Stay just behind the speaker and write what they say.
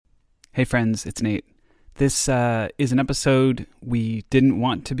Hey friends, it's Nate. This is an episode we didn't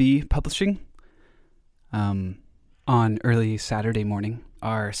want to be publishing. On early Saturday morning,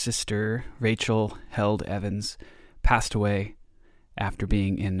 our sister, Rachel Held Evans, passed away after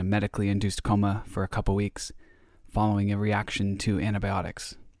being in a medically induced coma for a couple weeks following a reaction to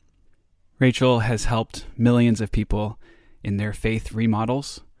antibiotics. Rachel has helped millions of people in their faith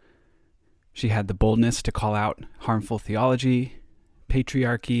remodels. She had the boldness to call out harmful theology,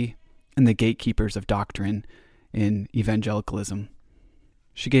 patriarchy, and the gatekeepers of doctrine in evangelicalism.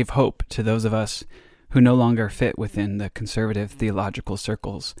 She gave hope to those of us who no longer fit within the conservative theological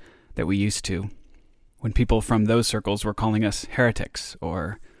circles that we used to, when people from those circles were calling us heretics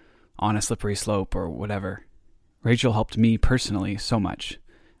or on a slippery slope or whatever. Rachel helped me personally so much.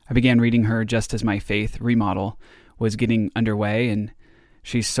 I began reading her just as my faith remodel was getting underway, and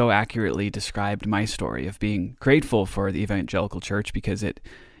she so accurately described my story of being grateful for the evangelical church because it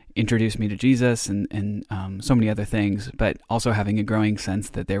introduced me to Jesus and so many other things, but also having a growing sense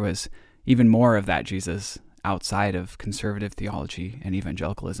that there was even more of that Jesus outside of conservative theology and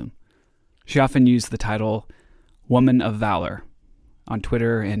evangelicalism. She often used the title Woman of Valor on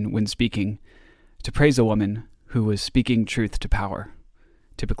Twitter and when speaking to praise a woman who was speaking truth to power,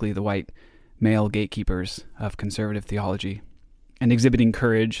 typically the white male gatekeepers of conservative theology, and exhibiting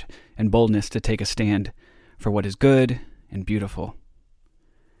courage and boldness to take a stand for what is good and beautiful.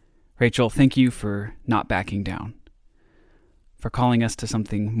 Rachel, thank you for not backing down, for calling us to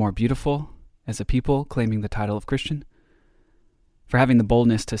something more beautiful as a people claiming the title of Christian, for having the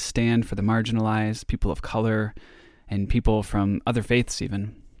boldness to stand for the marginalized, people of color, and people from other faiths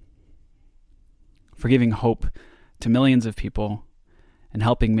even, for giving hope to millions of people and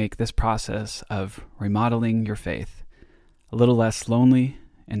helping make this process of remodeling your faith a little less lonely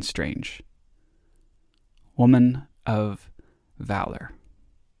and strange. Woman of valor.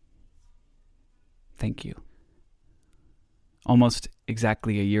 Thank you. Almost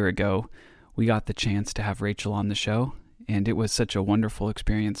exactly a year ago, we got the chance to have Rachel on the show, and it was such a wonderful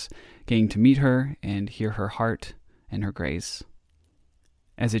experience getting to meet her and hear her heart and her grace.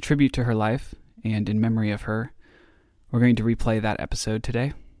 As a tribute to her life and in memory of her, we're going to replay that episode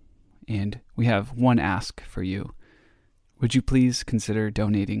today, and we have one ask for you. Would you please consider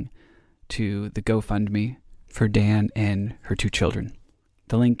donating to the GoFundMe for Dan and her 2 children?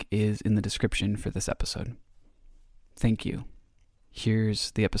 The link is in the description for this episode. Thank you.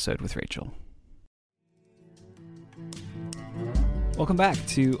 Here's the episode with Rachel. Welcome back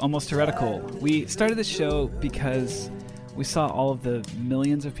to Almost Heretical. We started this show because we saw all of the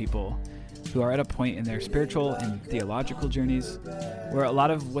millions of people who are at a point in their spiritual and theological journeys where a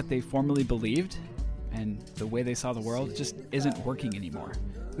lot of what they formerly believed and the way they saw the world just isn't working anymore.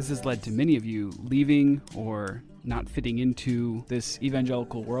 This has led to many of you leaving or not fitting into this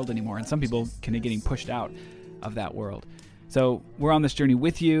evangelical world anymore, and some people kind of getting pushed out of that world. So we're on this journey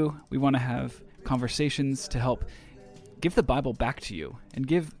with you. We want to have conversations to help give the Bible back to you and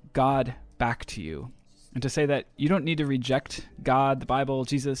give God back to you. And to say that you don't need to reject God, the Bible,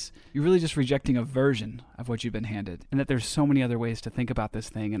 Jesus. You're really just rejecting a version of what you've been handed. And that there's so many other ways to think about this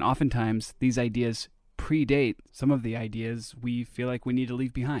thing. And oftentimes these ideas predate some of the ideas we feel like we need to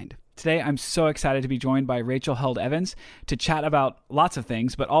leave behind. Today, I'm so excited to be joined by Rachel Held Evans to chat about lots of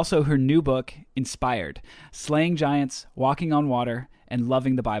things, but also her new book, Inspired: Slaying Giants, Walking on Water, and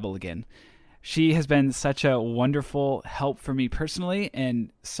Loving the Bible Again. She has been such a wonderful help for me personally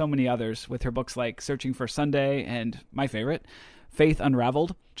and so many others with her books like Searching for Sunday and my favorite, Faith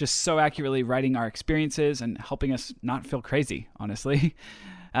Unraveled, just so accurately writing our experiences and helping us not feel crazy, honestly.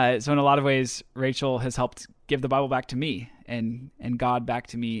 So in a lot of ways, Rachel has helped give the Bible back to me and God back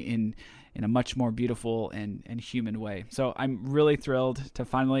to me in a much more beautiful and human way. So I'm really thrilled to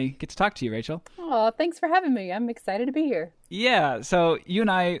finally get to talk to you, Rachel. Oh, thanks for having me. I'm excited to be here. Yeah, so you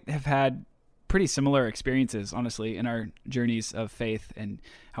and I have had pretty similar experiences, honestly, in our journeys of faith and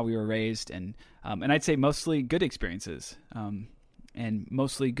how we were raised, and I'd say mostly good experiences, and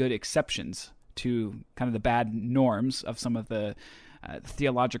mostly good exceptions to kind of the bad norms of some of the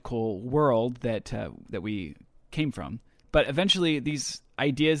theological world that we came from. But eventually these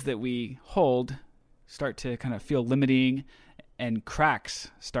ideas that we hold start to kind of feel limiting and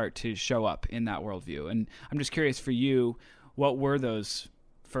cracks start to show up in that worldview. And I'm just curious for you, what were those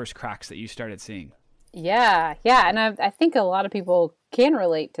first cracks that you started seeing? Yeah. And I think a lot of people can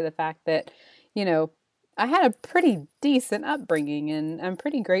relate to the fact that, I had a pretty decent upbringing, and I'm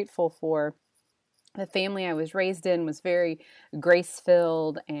pretty grateful for the family I was raised in was very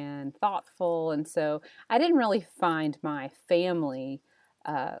grace-filled and thoughtful. And so I didn't really find my family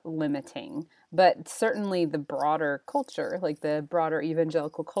limiting. But certainly the broader culture, like the broader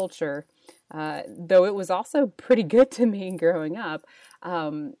evangelical culture, though it was also pretty good to me growing up,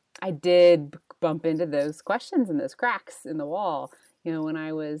 I did bump into those questions and those cracks in the wall, when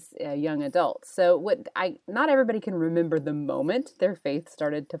I was a young adult. So not everybody can remember the moment their faith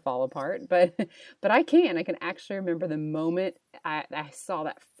started to fall apart, but I can actually remember the moment I saw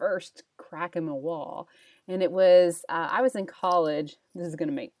that first crack in the wall. And it was, I was in college. This is going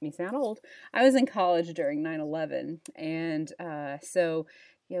to make me sound old. I was in college during 9/11. And so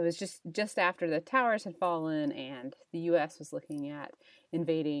it was just after the towers had fallen and the U.S. was looking at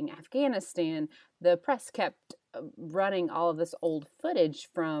invading Afghanistan. The press kept running all of this old footage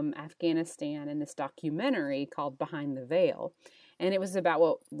from Afghanistan in this documentary called Behind the Veil. And it was about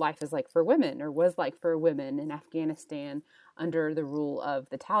what life is like for women, or was like for women in Afghanistan under the rule of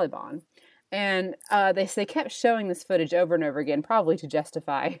the Taliban. And they kept showing this footage over and over again, probably to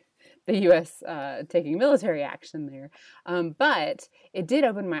justify the U.S. Taking military action there. But it did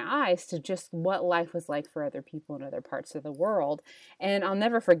open my eyes to just what life was like for other people in other parts of the world. And I'll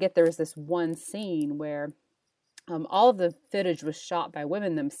never forget, there was this one scene where all of the footage was shot by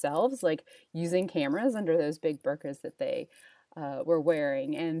women themselves, like using cameras under those big burqas that they were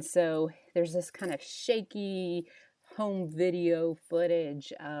wearing. And so there's this kind of shaky home video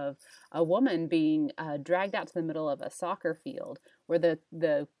footage of a woman being dragged out to the middle of a soccer field where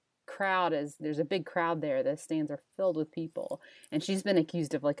the crowd there's a big crowd there. The stands are filled with people, and she's been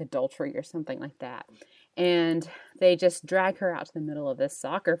accused of like adultery or something like that. And they just drag her out to the middle of this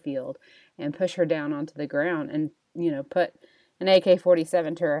soccer field and push her down onto the ground and, put an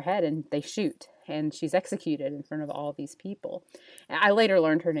AK-47 to her head, and they shoot, and she's executed in front of all these people. And I later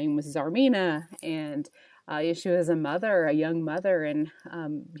learned her name was Zarmina, and she was a young mother, and,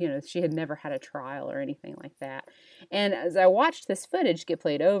 she had never had a trial or anything like that. And as I watched this footage get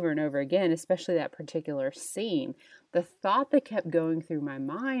played over and over again, especially that particular scene, the thought that kept going through my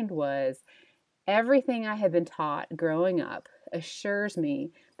mind was, everything I had been taught growing up assures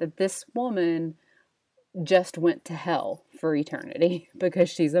me that this woman just went to hell for eternity because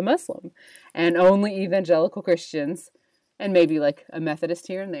she's a Muslim, and only evangelical Christians, and maybe like a Methodist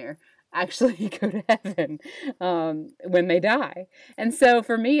here and there, actually go to heaven when they die. And so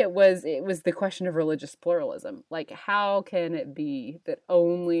for me, it was the question of religious pluralism. Like, how can it be that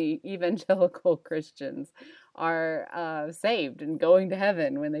only evangelical Christians are saved and going to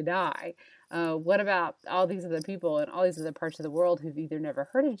heaven when they die? What about all these other people in all these other parts of the world who've either never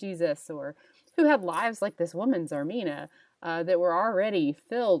heard of Jesus or who had lives like this woman, Zarmina, that were already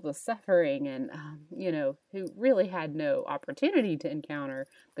filled with suffering and, who really had no opportunity to encounter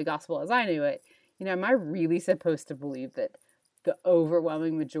the gospel as I knew it? Am I really supposed to believe that the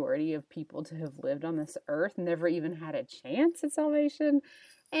overwhelming majority of people to have lived on this earth never even had a chance at salvation?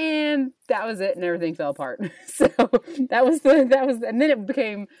 And that was it, and everything fell apart. So that was, and then it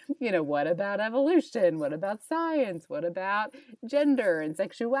became, what about evolution? What about science? What about gender and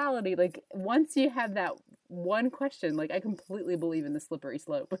sexuality? Like, once you have that one question, like, I completely believe in the slippery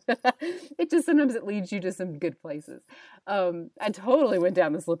slope. Sometimes it leads you to some good places. I totally went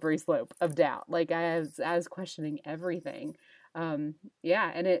down the slippery slope of doubt. Like, I was questioning everything. And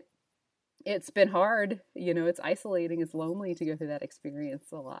it's been hard, it's isolating, it's lonely to go through that experience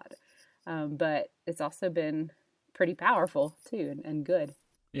a lot. But it's also been pretty powerful too, and good.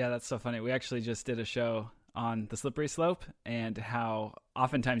 Yeah, that's so funny. We actually just did a show on the slippery slope and how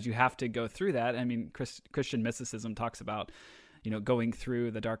oftentimes you have to go through that. I mean, Christian mysticism talks about, going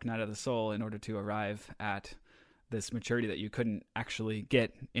through the dark night of the soul in order to arrive at this maturity that you couldn't actually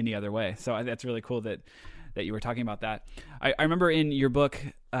get any other way. So that's really cool that you were talking about that. I remember in your book,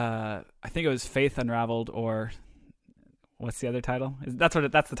 I think it was Faith Unraveled, or what's the other title? That's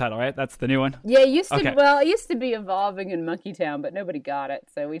the title, right? That's the new one? Yeah, it used to be Evolving in Monkey Town, but nobody got it,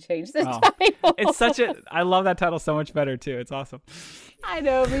 so we changed the title. I love that title so much better too. It's awesome. I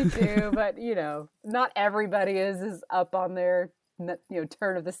know, me too, but not everybody is up on their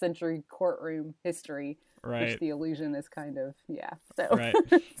turn of the century courtroom history. Right. Which the illusion is kind of, so right.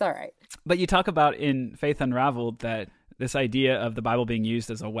 It's all right. But you talk about in Faith Unraveled that this idea of the Bible being used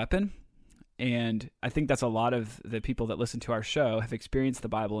as a weapon. And I think that's a lot of the people that listen to our show have experienced the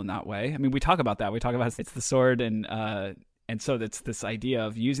Bible in that way. I mean, we talk about that. We talk about it's the sword, and so it's this idea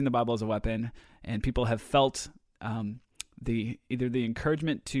of using the Bible as a weapon, and people have felt either the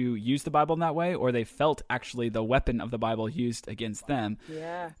encouragement to use the Bible in that way, or they felt actually the weapon of the Bible used against them.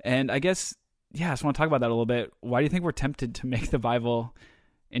 Yeah. And I guess, I just want to talk about that a little bit. Why do you think we're tempted to make the Bible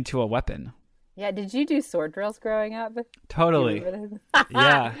into a weapon? Yeah, did you do sword drills growing up? Do you Totally. remember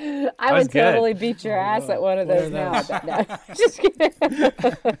Yeah. those? I That was would good. totally beat your ass at one of What are those now. I those? bet. No, just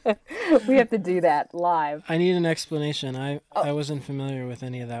kidding. We have to do that live. I need an explanation. Oh, I wasn't familiar with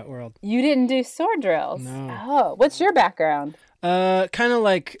any of that world. you didn't do sword drills? No. Oh, what's your background? Kind of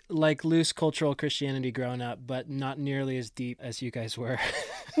like loose cultural Christianity growing up, but not nearly as deep as you guys were.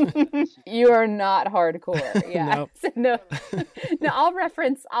 You are not hardcore. Yeah. Nope. So no. No, I'll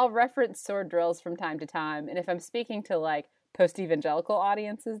reference sword drills from time to time. And if I'm speaking to like post-evangelical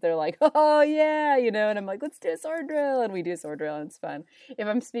audiences, they're like, "Oh yeah," and I'm like, "Let's do a sword drill." And we do a sword drill and it's fun. If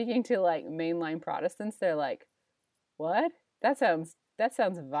I'm speaking to like mainline Protestants, they're like, "What? That sounds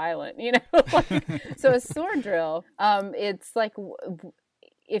violent," Like, so a sword drill, it's like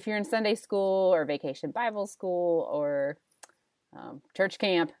if you're in Sunday school or vacation Bible school or church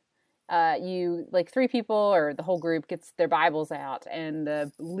camp, you like three people or the whole group gets their Bibles out and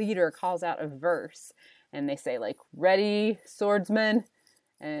the leader calls out a verse and they say like, "Ready, swordsman,"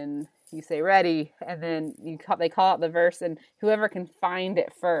 and you say ready, and then they call out the verse, and whoever can find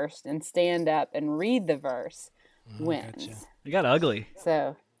it first and stand up and read the verse wins. Gotcha. It got ugly.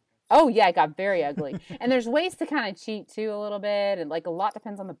 So, oh yeah, it got very ugly. And there's ways to kind of cheat too a little bit, and like a lot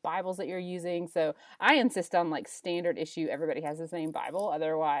depends on the Bibles that you're using. So I insist on like standard issue. Everybody has the same Bible.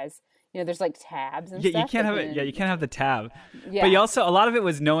 Otherwise, there's like tabs and Yeah, stuff. you can't have it. Yeah, you can't have the tab. Yeah. But you also, a lot of it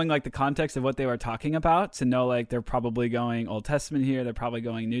was knowing like the context of what they were talking about, to know like they're probably going Old Testament here, they're probably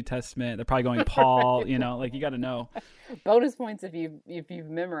going New Testament, they're probably going Paul. Right. Like you got to know. Bonus points if you've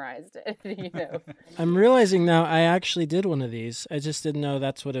memorized it. I'm realizing now I actually did one of these. I just didn't know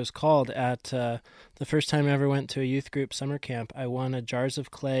that's what it was called. At the first time I ever went to a youth group summer camp, I won a Jars of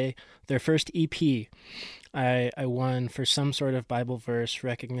Clay, their first EP. I won for some sort of Bible verse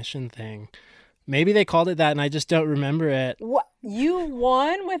recognition thing. Maybe they called it that and I just don't remember it. What, you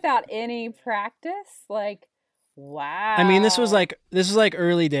won without any practice? Like, wow. I mean, this was like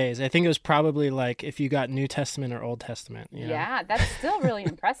early days. I think it was probably like if you got New Testament or Old Testament. Yeah, that's still really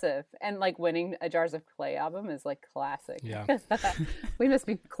impressive. And like winning a Jars of Clay album is like classic. Yeah. We must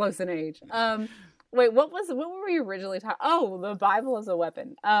be close in age. Wait, what were we originally talking? Oh, the Bible as a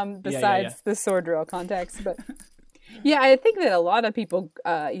weapon. Besides the sword drill context, but yeah, I think that a lot of people,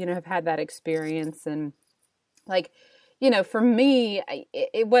 have had that experience, and like, for me,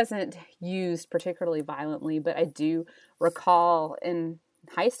 it wasn't used particularly violently, but I do recall in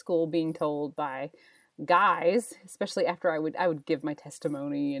high school being told by guys, especially after I would give my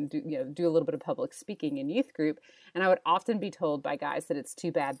testimony and do a little bit of public speaking in youth group, and I would often be told by guys that it's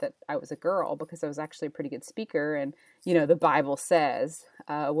too bad that I was a girl because I was actually a pretty good speaker, and the Bible says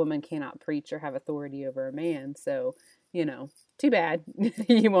a woman cannot preach or have authority over a man, so too bad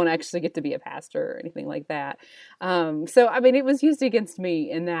you won't actually get to be a pastor or anything like that. So I mean, it was used against me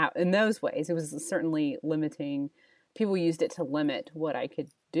in those ways. It was certainly limiting. People used it to limit what I could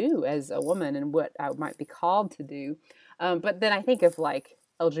do as a woman and what I might be called to do. But then I think of like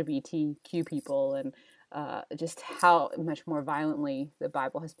LGBTQ people and just how much more violently the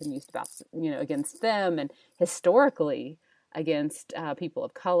Bible has been used against them, and historically against people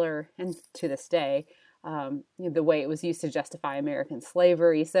of color, and to this day, the way it was used to justify American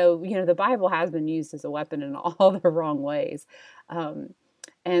slavery. So, the Bible has been used as a weapon in all the wrong ways.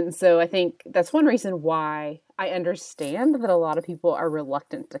 And so I think that's one reason why I understand that a lot of people are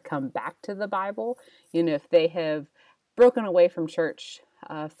reluctant to come back to the Bible. If they have broken away from church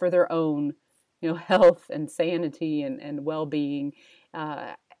for their own, health and sanity and well-being,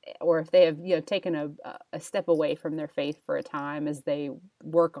 or if they have, taken a step away from their faith for a time as they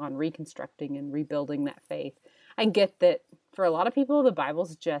work on reconstructing and rebuilding that faith. I get that for a lot of people, the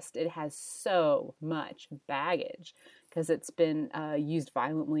Bible's it has so much baggage because it's been used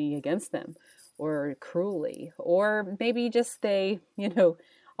violently against them or cruelly, or maybe just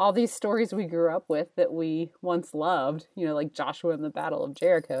all these stories we grew up with that we once loved, like Joshua and the Battle of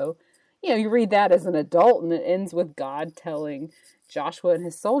Jericho. You read that as an adult and it ends with God telling Joshua and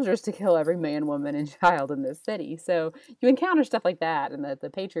his soldiers to kill every man, woman, and child in this city. So you encounter stuff like that and the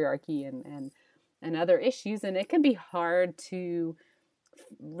patriarchy and other issues, and it can be hard to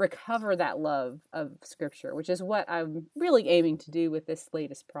recover that love of Scripture, which is what I'm really aiming to do with this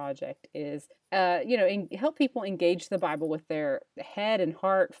latest project, is help people engage the Bible with their head and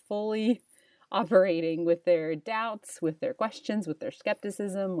heart fully operating, with their doubts, with their questions, with their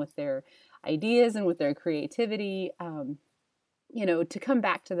skepticism, with their ideas, and with their creativity, to come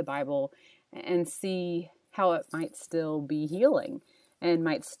back to the Bible and see how it might still be healing and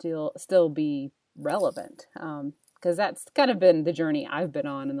might still be relevant. Because that's kind of been the journey I've been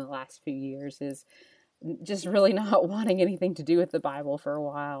on in the last few years, is just really not wanting anything to do with the Bible for a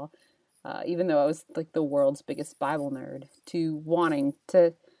while. even though I was like the world's biggest Bible nerd, to wanting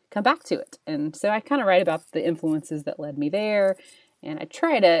to come back to it. And so I kind of write about the influences that led me there. And I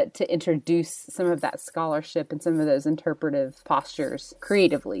try to introduce some of that scholarship and some of those interpretive postures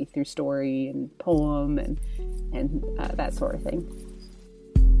creatively through story and poem and that sort of thing.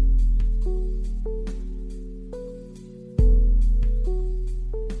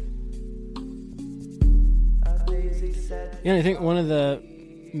 Yeah, I think one of the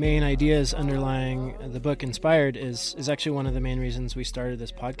main ideas underlying the book Inspired is actually one of the main reasons we started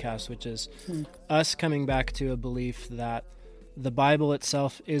this podcast, which is us coming back to a belief that the Bible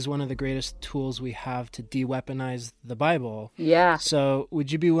itself is one of the greatest tools we have to de-weaponize the Bible. Yeah. So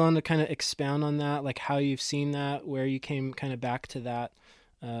would you be willing to kind of expound on that, like how you've seen that, where you came kind of back to that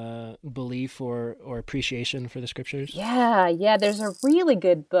belief or appreciation for the scriptures? Yeah. There's a really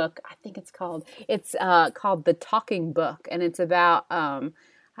good book. I think it's called The Talking Book, and it's about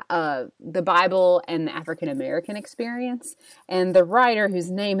the Bible and the African American experience. And the writer,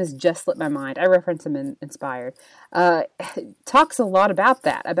 whose name has just slipped my mind, I reference him in Inspired, talks a lot about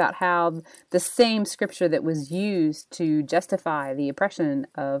that, about how the same scripture that was used to justify the oppression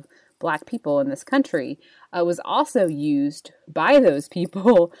of Black people in this country was also used by those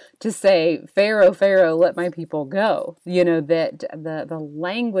people to say, Pharaoh, Pharaoh, let my people go. You know, that the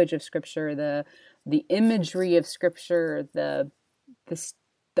language of scripture, the imagery of scripture, the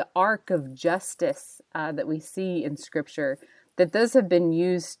arc of justice that we see in scripture, that those have been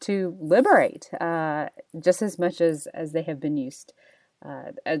used to liberate just as much as they have been used,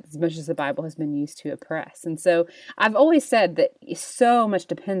 as much as the Bible has been used to oppress. And so I've always said that so much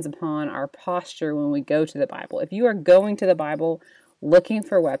depends upon our posture when we go to the Bible. If you are going to the Bible looking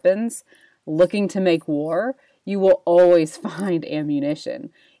for weapons, looking to make war, you will always find ammunition.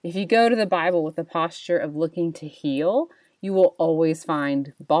 If you go to the Bible with the posture of looking to heal, you will always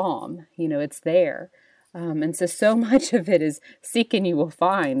find balm. You know, it's there. And so much of it is seek and you will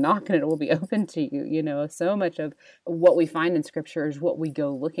find, knock and it will be open to you. You know, so much of what we find in scripture is what we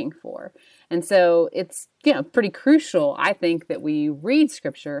go looking for. And so it's, you know, pretty crucial, I think, that we read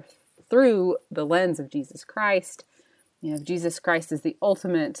scripture through the lens of Jesus Christ. You know, Jesus Christ is the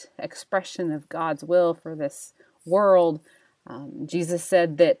ultimate expression of God's will for this world. Jesus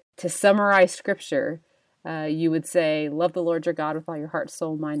said that to summarize scripture, you would say, love the Lord your God with all your heart,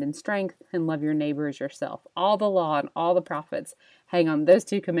 soul, mind, and strength, and love your neighbor as yourself. All the law and all the prophets hang on those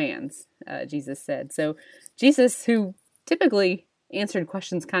two commands, Jesus said. So Jesus, who typically answered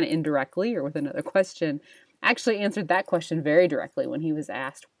questions kind of indirectly or with another question, actually answered that question very directly when he was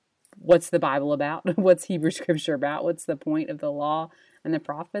asked, what's the Bible about? What's Hebrew scripture about? What's the point of the law and the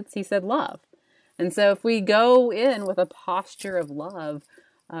prophets? He said love. And so if we go in with a posture of love,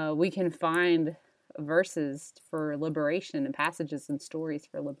 we can find verses for liberation and passages and stories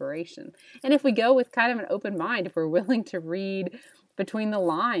for liberation. And if we go with kind of an open mind, if we're willing to read between the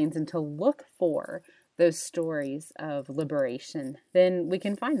lines and to look for those stories of liberation, then we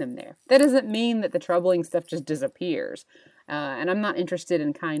can find them there. That doesn't mean that the troubling stuff just disappears. And I'm not interested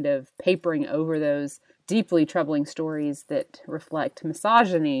in kind of papering over those deeply troubling stories that reflect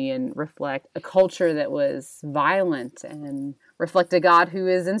misogyny and reflect a culture that was violent and reflect a God who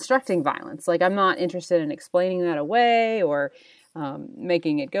is instructing violence. Like, I'm not interested in explaining that away or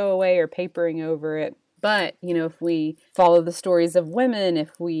making it go away or papering over it. But, you know, if we follow the stories of women,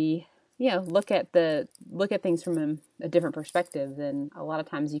 if we, you know, look at things from a different perspective, then a lot of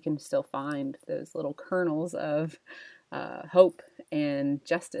times you can still find those little kernels of hope and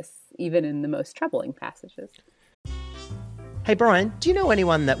justice, even in the most troubling passages. Hey, Brian, do you know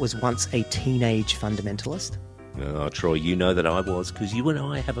anyone that was once a teenage fundamentalist? Oh, Troy, you know that I was, because you and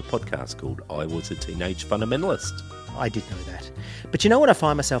I have a podcast called I Was a Teenage Fundamentalist. I did know that. But you know what I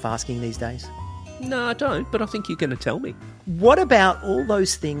find myself asking these days? No, I don't, but I think you're going to tell me. What about all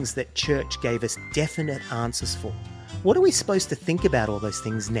those things that church gave us definite answers for? What are we supposed to think about all those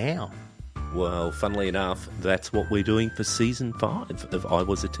things now? Well, funnily enough, that's what we're doing for Season 5 of I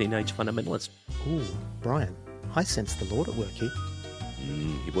Was a Teenage Fundamentalist. Ooh, Brian, I sense the Lord at work here.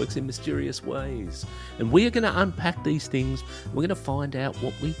 He works in mysterious ways. And we are going to unpack these things. We're going to find out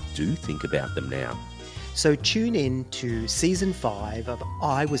what we do think about them now. So tune in to Season 5 of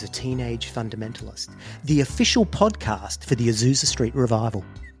I Was a Teenage Fundamentalist, the official podcast for the Azusa Street Revival.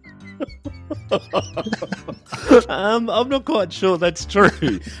 I'm not quite sure that's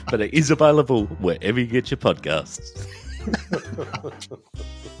true, but it is available wherever you get your podcasts.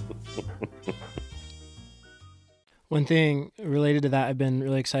 One thing related to that I've been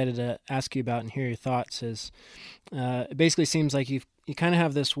really excited to ask you about and hear your thoughts is it basically seems like you kind of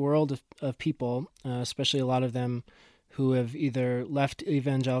have this world of people, especially a lot of them who have either left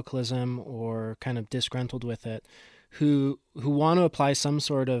evangelicalism or kind of disgruntled with it, who want to apply some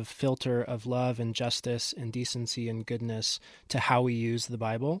sort of filter of love and justice and decency and goodness to how we use the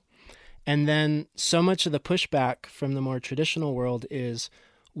Bible. And then so much of the pushback from the more traditional world is,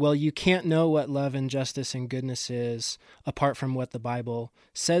 well, you can't know what love and justice and goodness is apart from what the Bible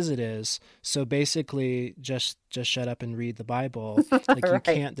says it is. So basically, just shut up and read the Bible. Like you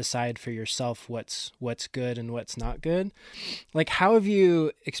can't decide for yourself what's good and what's not good. Like, how have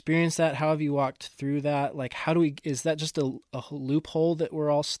you experienced that? How have you walked through that? Like, is that just a loophole that we're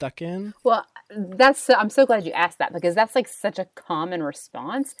all stuck in? Well, I'm so glad you asked that, because that's like such a common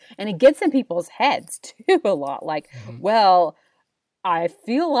response, and it gets in people's heads too a lot. Like, well, I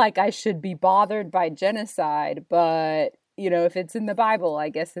feel like I should be bothered by genocide, but, if it's in the Bible, I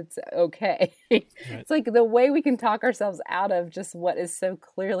guess it's okay. Right. It's like the way we can talk ourselves out of just what is so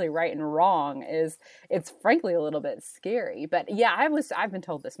clearly right and wrong it's frankly a little bit scary. But yeah, I've been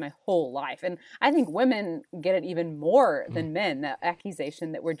told this my whole life. And I think women get it even more than men, that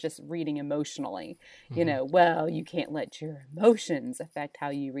accusation that we're just reading emotionally. Well, you can't let your emotions affect how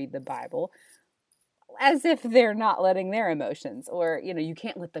you read the Bible. As if they're not letting their emotions, or, you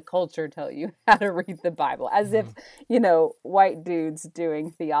can't let the culture tell you how to read the Bible, as if, white dudes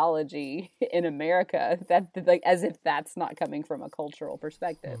doing theology in America, as if that's not coming from a cultural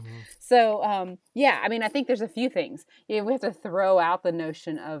perspective. So, I think there's a few things. We have to throw out the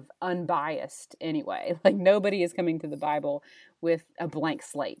notion of unbiased anyway. Like, nobody is coming to the Bible with a blank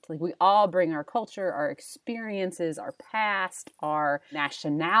slate. Like, we all bring our culture, our experiences, our past, our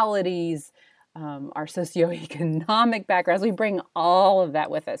nationalities, our socioeconomic backgrounds. We bring all of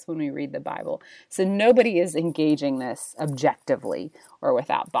that with us when we read the Bible. So nobody is engaging this objectively or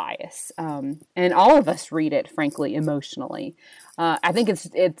without bias. And all of us read it, frankly, emotionally. I think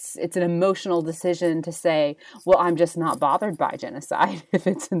it's an emotional decision to say, well, I'm just not bothered by genocide if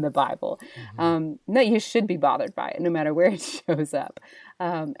it's in the Bible. No, you should be bothered by it, no matter where it shows up.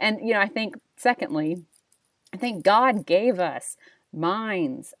 And I think, secondly, God gave us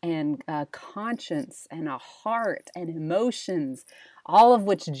minds and conscience and a heart and emotions, all of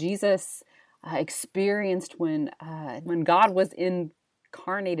which Jesus experienced when God was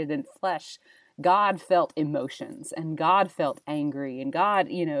incarnated in flesh. God felt emotions, and God felt angry, and God,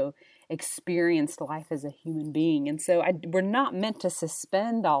 experienced life as a human being. And so we're not meant to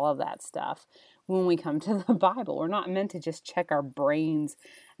suspend all of that stuff when we come to the Bible. We're not meant to just check our brains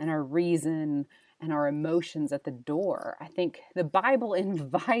and our reason and our emotions at the door. I think the Bible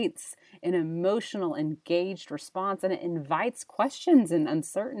invites an emotional, engaged response, and it invites questions and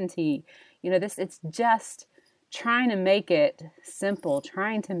uncertainty. It's just trying to make it simple,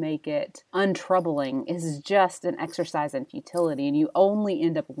 trying to make it untroubling is just an exercise in futility, and you only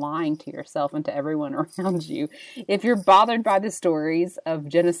end up lying to yourself and to everyone around you. If you're bothered by the stories of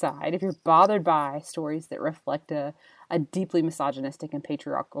genocide, if you're bothered by stories that reflect a deeply misogynistic and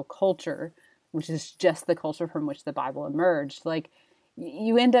patriarchal culture, which is just the culture from which the Bible emerged, like,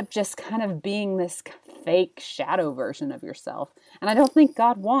 you end up just kind of being this fake shadow version of yourself. And I don't think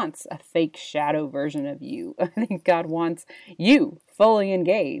God wants a fake shadow version of you. I think God wants you fully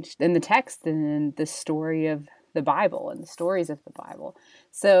engaged in the text and in the story of the Bible and the stories of the Bible.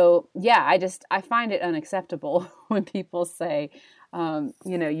 So yeah, I find it unacceptable when people say,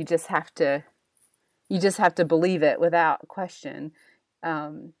 you just have to believe it without question.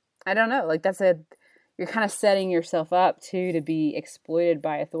 I don't know, like you're kind of setting yourself up to be exploited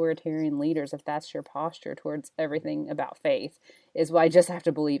by authoritarian leaders if that's your posture towards everything about faith, is, well, I just have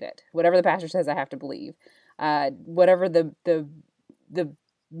to believe it. Whatever the pastor says, I have to believe. Whatever the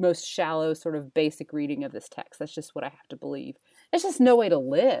most shallow sort of basic reading of this text, that's just what I have to believe. It's just no way to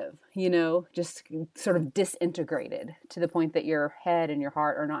live, just sort of disintegrated to the point that your head and your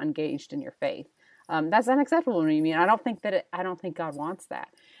heart are not engaged in your faith. That's unacceptable to me. I don't think God wants that.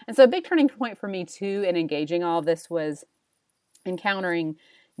 And so a big turning point for me too in engaging all of this was encountering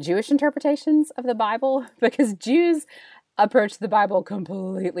Jewish interpretations of the Bible, because Jews approach the Bible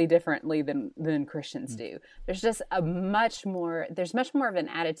completely differently than Christians do. There's much more of an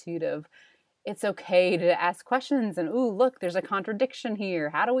attitude of, it's okay to ask questions, and, ooh, look, there's a contradiction here.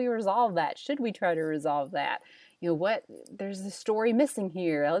 How do we resolve that? Should we try to resolve that? There's a story missing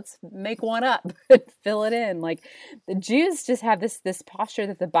here. Let's make one up and fill it in. Like, the Jews just have this posture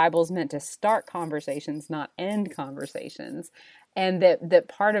that the Bible's meant to start conversations, not end conversations. And that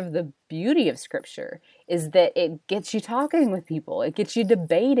part of the beauty of Scripture is that it gets you talking with people. It gets you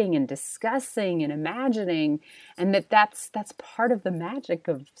debating and discussing and imagining. And that's part of the magic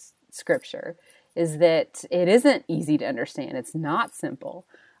of Scripture, is that it isn't easy to understand. It's not simple.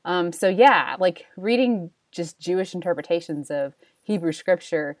 So yeah, like reading just Jewish interpretations of Hebrew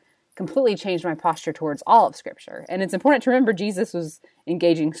scripture completely changed my posture towards all of scripture. And it's important to remember Jesus was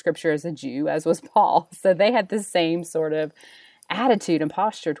engaging scripture as a Jew, as was Paul. So they had the same sort of attitude and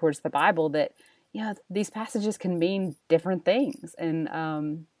posture towards the Bible that, these passages can mean different things. And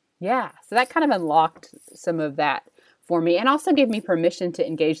so that kind of unlocked some of that for me, and also gave me permission to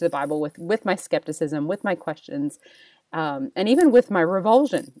engage the Bible with my skepticism, with my questions, and even with my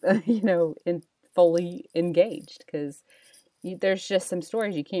revulsion, in fully engaged, because there's just some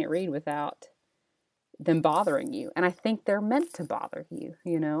stories you can't read without them bothering you. And I think they're meant to bother you.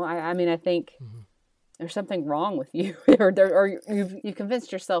 I think there's something wrong with you, or you've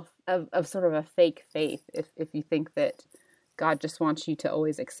convinced yourself of sort of a fake faith if you think that God just wants you to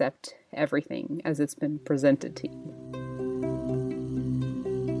always accept everything as it's been presented to you.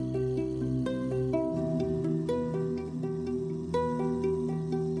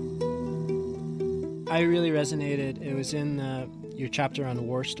 I really resonated. It was in your chapter on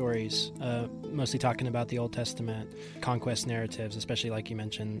war stories, mostly talking about the Old Testament conquest narratives, especially like you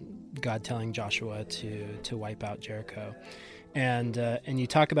mentioned, God telling Joshua to wipe out Jericho. And you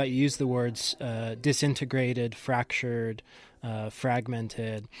talk about, you use the words disintegrated, fractured,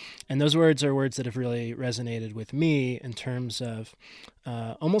 fragmented. And those words are words that have really resonated with me in terms of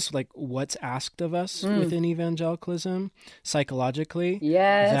almost like what's asked of us within evangelicalism psychologically.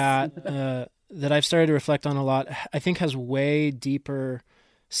 Yes. That I've started to reflect on a lot, I think has way deeper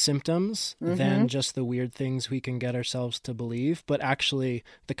symptoms than just the weird things we can get ourselves to believe, but actually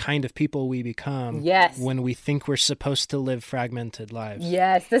the kind of people we become when we think we're supposed to live fragmented lives.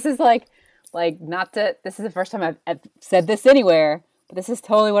 Yes, this is this is the first time I've said this anywhere, but this is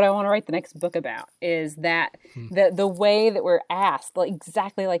totally what I want to write the next book about, is that the way that we're asked,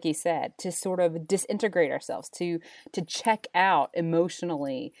 exactly like you said, to sort of disintegrate ourselves, to check out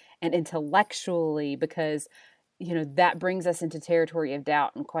emotionally and intellectually, because that brings us into territory of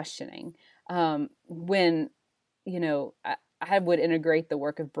doubt and questioning. When I would integrate the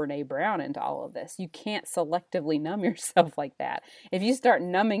work of Brene Brown into all of this. You can't selectively numb yourself like that. If you start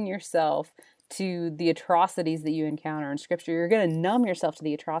numbing yourself to the atrocities that you encounter in scripture, you're going to numb yourself to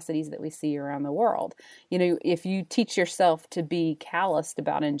the atrocities that we see around the world. If you teach yourself to be calloused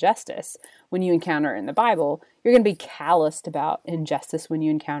about injustice when you encounter it in the Bible, you're going to be calloused about injustice when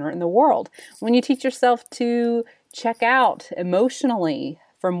you encounter it in the world. When you teach yourself to check out emotionally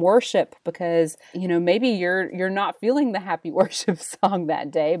from worship because, maybe you're not feeling the happy worship song that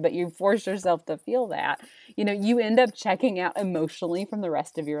day, but you force yourself to feel that, you end up checking out emotionally from the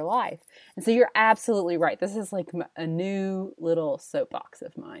rest of your life. And so you're absolutely right. This is like a new little soapbox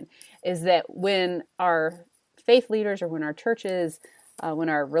of mine, is that when our faith leaders or when our churches, when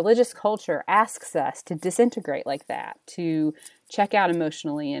our religious culture asks us to disintegrate like that, to check out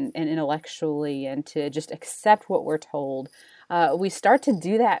emotionally and intellectually, and to just accept what we're told, we start to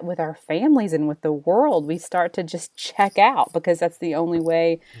do that with our families and with the world. We start to just check out because that's the only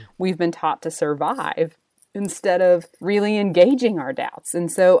way we've been taught to survive, instead of really engaging our doubts. And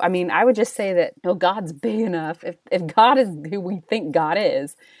so, I would just say that God's big enough. If God is who we think God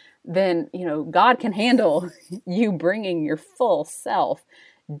is, then, God can handle you bringing your full self,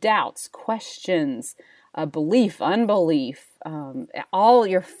 doubts, questions, belief, unbelief, all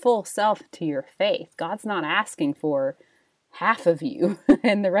your full self to your faith. God's not asking for half of you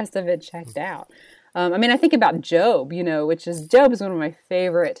and the rest of it checked out. I think about Job, Job is one of my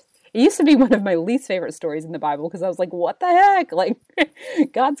favorite. It used to be one of my least favorite stories in the Bible because I was like, what the heck?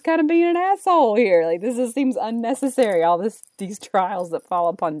 God's kind of being an asshole here. This seems unnecessary. All these trials that fall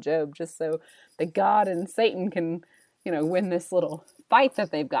upon Job just so that God and Satan can, win this little fight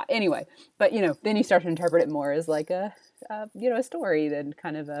that they've got. Anyway, but, then you start to interpret it more as like a story than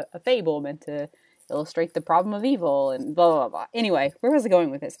kind of a fable meant to illustrate the problem of evil and blah, blah, blah. Anyway, where was I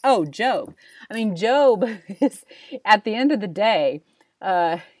going with this? Oh, Job. Job is, at the end of the day,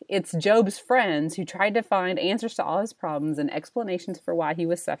 it's Job's friends who tried to find answers to all his problems and explanations for why he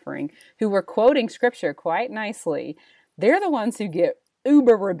was suffering, who were quoting scripture quite nicely. They're the ones who get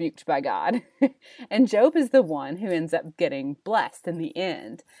uber rebuked by God. And Job is the one who ends up getting blessed in the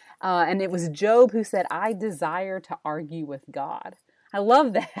end. And it was Job who said, I desire to argue with God. I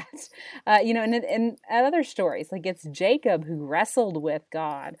love that. And other stories, it's Jacob who wrestled with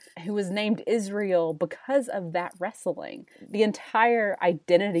God, who was named Israel because of that wrestling. The entire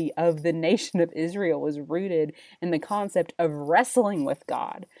identity of the nation of Israel was rooted in the concept of wrestling with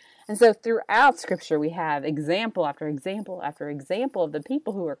God. And so throughout Scripture, we have example after example after example of the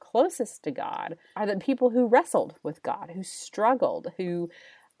people who are closest to God are the people who wrestled with God, who struggled, who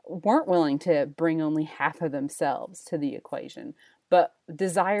weren't willing to bring only half of themselves to the equation, but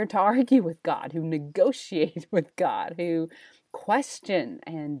desire to argue with God, who negotiate with God, who question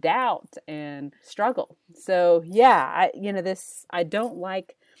and doubt and struggle. So yeah, I don't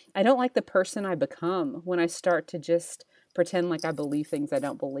like the person I become when I start to just pretend like I believe things I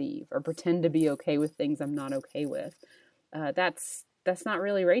don't believe, or pretend to be okay with things I'm not okay with. That's not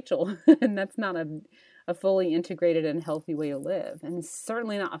really Rachel, and that's not a fully integrated and healthy way to live, and it's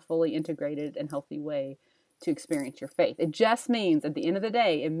certainly not a fully integrated and healthy way to experience your faith. It just means, at the end of the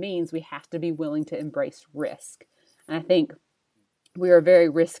day, it means we have to be willing to embrace risk. And I think we are very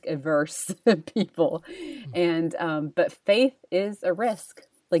risk averse people, and but faith is a risk.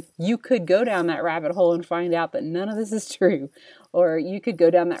 Like, you could go down that rabbit hole and find out that none of this is true, or you could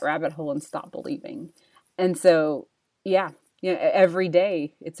go down that rabbit hole and stop believing. And so, every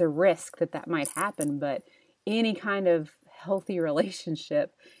day it's a risk that might happen, but any kind of healthy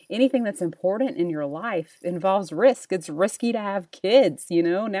relationship, anything that's important in your life involves risk. It's risky to have kids,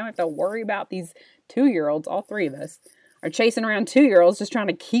 Now I have to worry about these 2-year-olds. All three of us are chasing around 2-year-olds just trying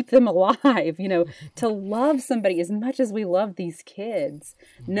to keep them alive, to love somebody as much as we love these kids,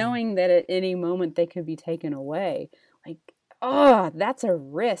 knowing that at any moment they could be taken away. Like, that's a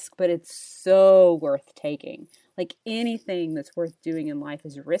risk, but it's so worth taking. Like, anything that's worth doing in life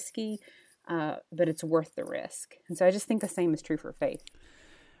is risky, but it's worth the risk. And so I just think the same is true for faith.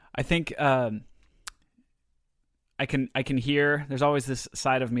 I think I can hear, there's always this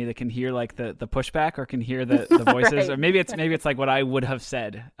side of me that can hear like the pushback, or can hear the voices, right. Or maybe it's like what I would have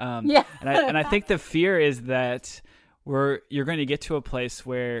said. And I think the fear is that you're going to get to a place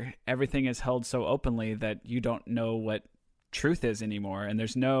where everything is held so openly that you don't know what truth is anymore. And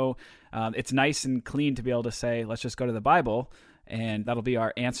there's no, it's nice and clean to be able to say, let's just go to the Bible and that'll be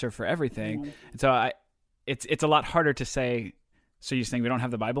our answer for everything. Mm-hmm. And so it's a lot harder to say, so you're saying we don't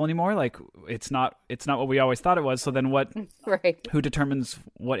have the Bible anymore? Like, it's not what we always thought it was. So then what, right. Who determines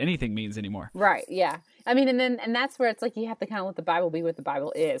what anything means anymore? Right. Yeah. I mean, and that's where it's like, you have to kind of let the Bible be what the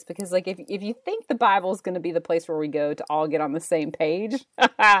Bible is, because like, if you think the Bible is going to be the place where we go to all get on the same page,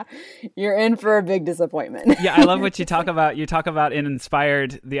 you're in for a big disappointment. Yeah. I love what you talk about. You talk about in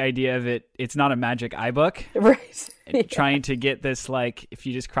Inspired, the idea of it's not a magic eye book. Right. Yeah. Trying to get this, like, if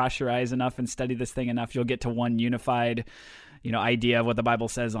you just cross your eyes enough and study this thing enough, you'll get to one unified idea of what the Bible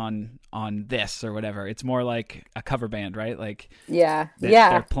says on this or whatever. It's more like a cover band, right? Like,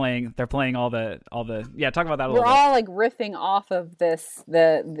 they're playing all the talk about that a little bit. We're all like riffing off of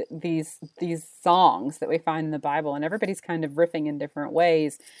these songs that we find in the Bible, and everybody's kind of riffing in different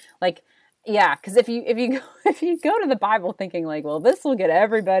ways. Like, yeah, because if you go to the Bible thinking like, well, this will get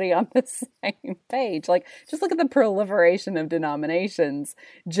everybody on the same page, like, just look at the proliferation of denominations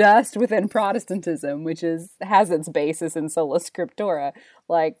just within Protestantism, which has its basis in sola scriptura.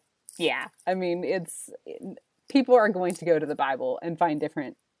 Like, yeah, I mean, people are going to go to the Bible and find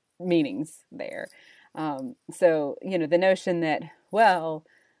different meanings there. So the notion that, well,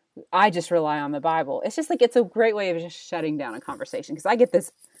 I just rely on the Bible, it's just like, it's a great way of just shutting down a conversation. Because I get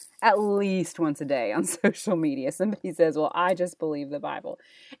this at least once a day on social media. Somebody says, well, I just believe the Bible.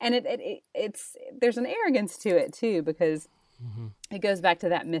 And it's there's an arrogance to it too, because it goes back to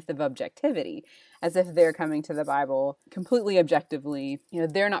that myth of objectivity, as if they're coming to the Bible completely objectively.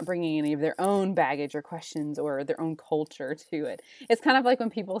 They're not bringing any of their own baggage or questions or their own culture to it. It's kind of like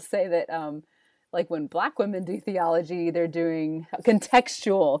when people say that, like when Black women do theology, they're doing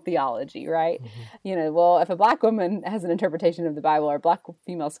contextual theology, right? Mm-hmm. Well, if a Black woman has an interpretation of the Bible, or a Black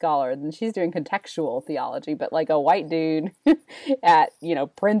female scholar, then she's doing contextual theology. But like a white dude at,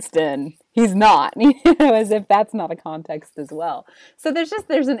 Princeton, he's not, as if that's not a context as well. So there's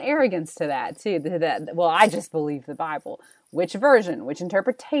an arrogance to that too, that, well, I just believe the Bible. Which version, which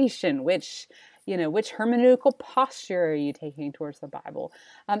interpretation, which hermeneutical posture are you taking towards the Bible?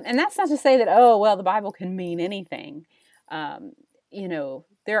 And that's not to say that, the Bible can mean anything.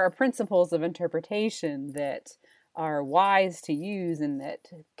 There are principles of interpretation that are wise to use and that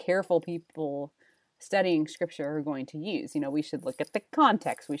careful people studying Scripture are going to use. We should look at the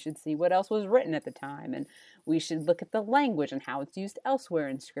context. We should see what else was written at the time. And we should look at the language and how it's used elsewhere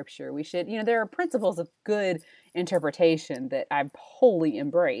in Scripture. We should, there are principles of good interpretation that I wholly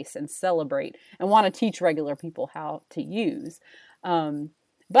embrace and celebrate and want to teach regular people how to use.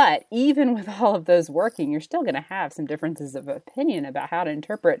 But even with all of those working, you're still going to have some differences of opinion about how to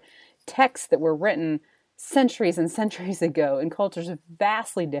interpret texts that were written centuries and centuries ago in cultures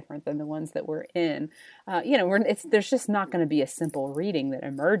vastly different than the ones that we're in. There's just not going to be a simple reading that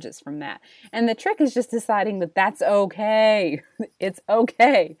emerges from that. And the trick is just deciding that that's okay. It's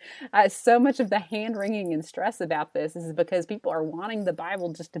okay. So much of the hand wringing and stress about this is because people are wanting the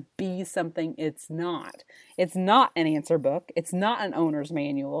Bible just to be something it's not. It's not an answer book. It's not an owner's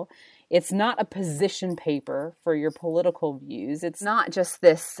manual. It's not a position paper for your political views. It's not just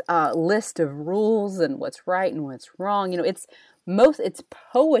this list of rules and what's right and what's wrong. It's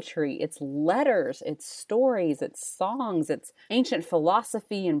poetry, it's letters, it's stories, it's songs, it's ancient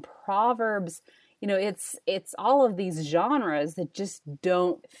philosophy and proverbs. It's all of these genres that just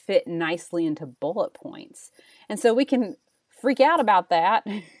don't fit nicely into bullet points. And so we can freak out about that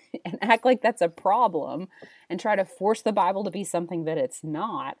and act like that's a problem and try to force the Bible to be something that it's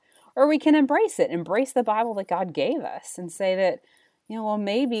not. Or we can embrace the Bible that God gave us and say that,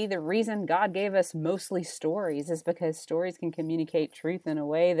 maybe the reason God gave us mostly stories is because stories can communicate truth in a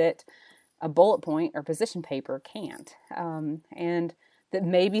way that a bullet point or position paper can't. And that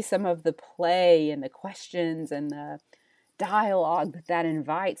maybe some of the play and the questions and the dialogue that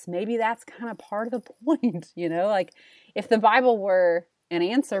invites, maybe that's kind of part of the point, like if the Bible were an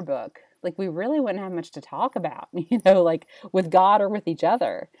answer book, like we really wouldn't have much to talk about, like with God or with each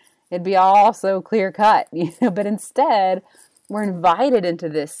other. It'd be all so clear cut, but instead we're invited into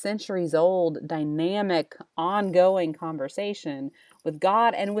this centuries old, dynamic, ongoing conversation with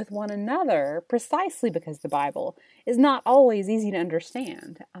God and with one another, precisely because the Bible is not always easy to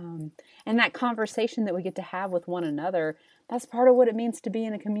understand. And that conversation that we get to have with one another, that's part of what it means to be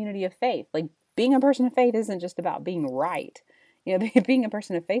in a community of faith. Like being a person of faith isn't just about being right. Being a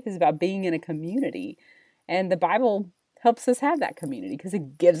person of faith is about being in a community. And the Bible helps us have that community because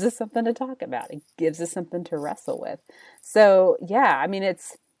it gives us something to talk about. It gives us something to wrestle with. So yeah,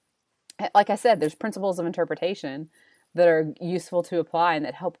 it's, like I said, there's principles of interpretation that are useful to apply and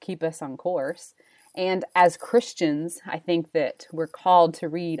that help keep us on course. And as Christians, I think that we're called to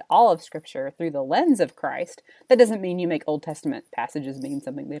read all of Scripture through the lens of Christ. That doesn't mean you make Old Testament passages mean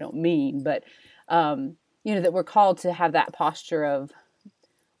something they don't mean, but that we're called to have that posture of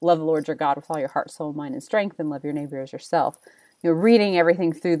love the Lord your God with all your heart, soul, mind, and strength, and love your neighbor as yourself. Reading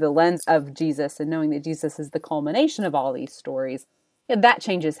everything through the lens of Jesus and knowing that Jesus is the culmination of all these stories, that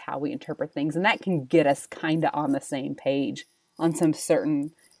changes how we interpret things, and that can get us kind of on the same page on some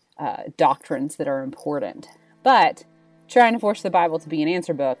certain doctrines that are important. But trying to force the Bible to be an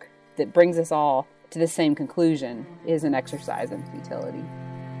answer book that brings us all to the same conclusion is an exercise in futility.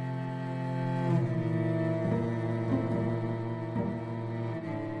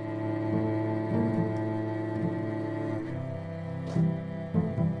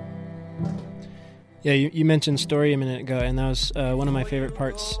 Yeah, you mentioned story a minute ago, and that was one of my favorite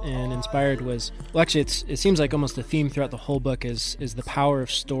parts and Inspired was, well, actually, it seems like almost a theme throughout the whole book is the power of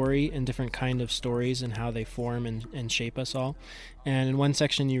story and different kind of stories and how they form and shape us all. And in one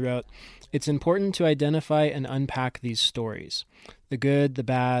section you wrote, it's important to identify and unpack these stories, the good, the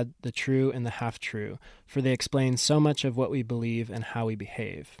bad, the true, and the half-true, for they explain so much of what we believe and how we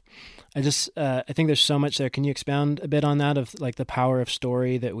behave. I think there's so much there. Can you expound a bit on that, of like the power of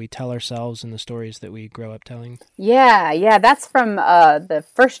story that we tell ourselves and the stories that we grow up telling? Yeah, that's from the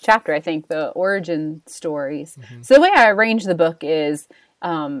first chapter, I think, the origin stories. Mm-hmm. So the way I arrange the book is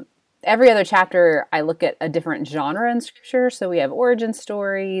every other chapter I look at a different genre in Scripture. So we have origin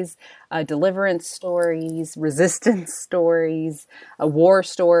stories, deliverance stories, resistance stories, war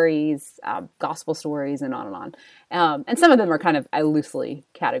stories, gospel stories, and on and on. And some of them are I loosely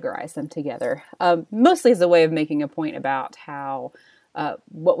categorize them together, mostly as a way of making a point about how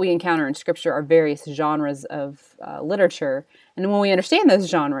what we encounter in Scripture are various genres of literature. And when we understand those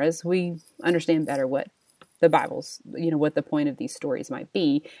genres, we understand better what the Bible's, what the point of these stories might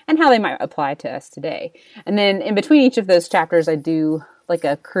be and how they might apply to us today. And then in between each of those chapters, I do like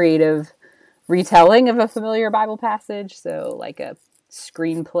a creative retelling of a familiar Bible passage. So like a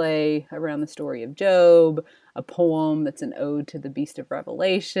screenplay around the story of Job, a poem that's an ode to the beast of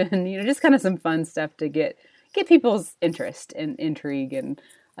Revelation, just kind of some fun stuff to get people's interest and intrigue and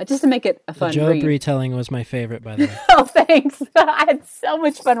just to make it a fun read. The Job retelling was my favorite, by the way. Oh, thanks. I had so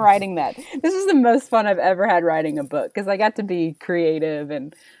much fun writing that. This is the most fun I've ever had writing a book because I got to be creative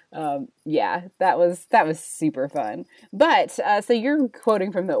and that was super fun. But so you're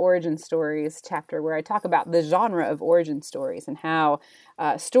quoting from the Origin Stories chapter where I talk about the genre of origin stories and how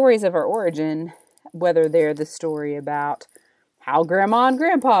stories of our origin, whether they're the story about how grandma and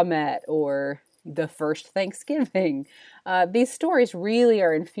grandpa met or the first Thanksgiving. These stories really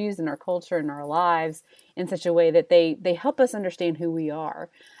are infused in our culture and our lives in such a way that they help us understand who we are.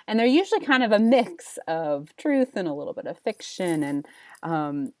 And they're usually kind of a mix of truth and a little bit of fiction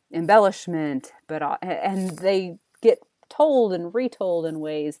and embellishment, and they get told and retold in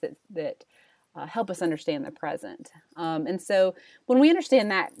ways that help us understand the present. And so when we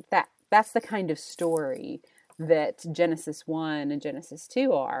understand that's the kind of story that Genesis 1 and Genesis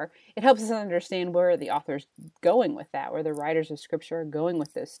 2 are, it helps us understand where the author's going with that, where the writers of Scripture are going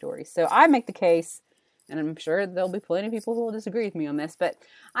with those stories. So I make the case, and I'm sure there'll be plenty of people who will disagree with me on this, but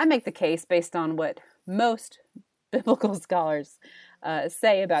I make the case based on what most biblical scholars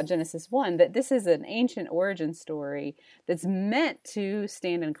say about Genesis 1, that this is an ancient origin story that's meant to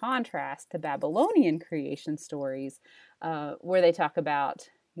stand in contrast to Babylonian creation stories, where they talk about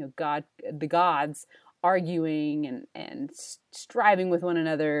the gods arguing and striving with one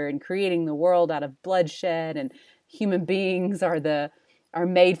another and creating the world out of bloodshed, and human beings are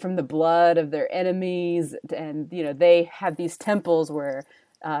made from the blood of their enemies, and they have these temples where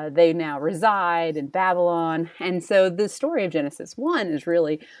they now reside in Babylon. And so the story of Genesis 1 is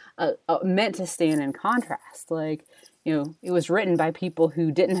really meant to stand in contrast. Like, it was written by people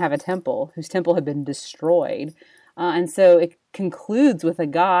who didn't have a temple, whose temple had been destroyed. And so it concludes with a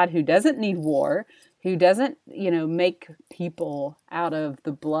God who doesn't need war, who doesn't, make people out of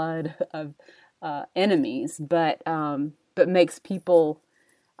the blood of enemies, but makes people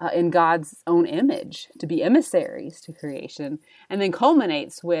in God's own image to be emissaries to creation, and then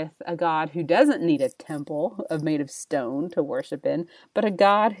culminates with a God who doesn't need a temple made of stone to worship in, but a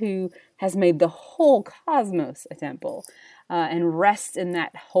God who has made the whole cosmos a temple, and rests in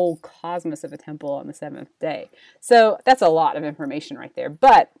that whole cosmos of a temple on the seventh day. So that's a lot of information right there.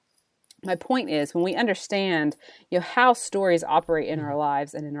 But my point is, when we understand, how stories operate in our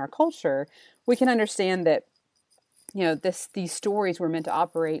lives and in our culture, we can understand that, these stories were meant to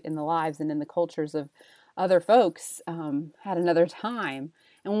operate in the lives and in the cultures of other folks at another time.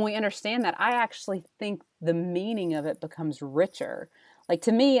 And when we understand that, I actually think the meaning of it becomes richer. Like,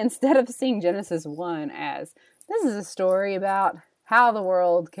 to me, instead of seeing Genesis 1 as, this is a story about how the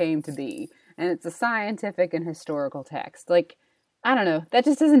world came to be, and it's a scientific and historical text, like, I don't know, that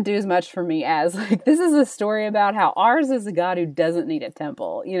just doesn't do as much for me as, like, this is a story about how ours is a God who doesn't need a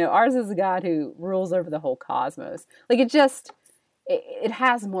temple. Ours is a God who rules over the whole cosmos. Like, it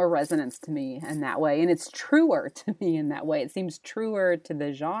has more resonance to me in that way, and it's truer to me in that way. It seems truer to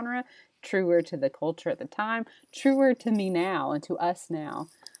the genre, truer to the culture at the time, truer to me now and to us now.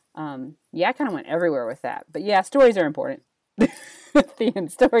 I kind of went everywhere with that. But yeah, stories are important. The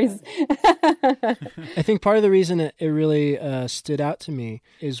end stories. I think part of the reason it really stood out to me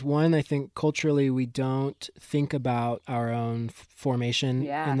is, one, I think culturally we don't think about our own formation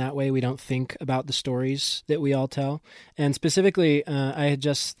in that way. We don't think about the stories that we all tell. And specifically, I had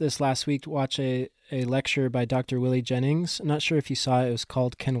just this last week watched a lecture by Dr. Willie Jennings. I'm not sure if you saw it. It was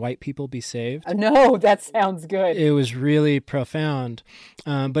called "Can White People Be Saved?" No, that sounds good. It was really profound,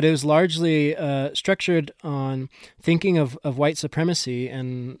 but it was largely structured on thinking of white supremacy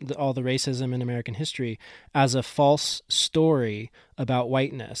and all the racism in American history as a false story about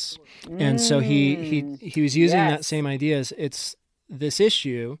whiteness. And so he was using that same idea as, it's this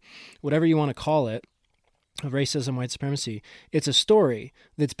issue, whatever you want to call it, of racism, white supremacy. It's a story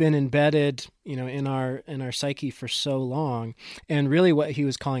that's been embedded, in our psyche for so long. And really what he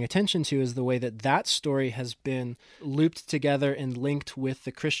was calling attention to is the way that story has been looped together and linked with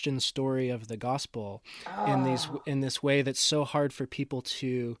the Christian story of the gospel in this way that's so hard for people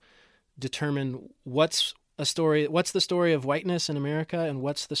to determine what's the story of whiteness in America and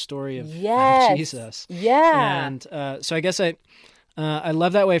what's the story of Jesus. Yeah. And so I guess I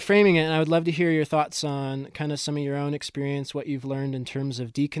love that way of framing it, and I would love to hear your thoughts on kind of some of your own experience, what you've learned in terms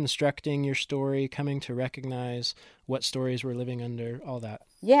of deconstructing your story, coming to recognize what stories we're living under, all that.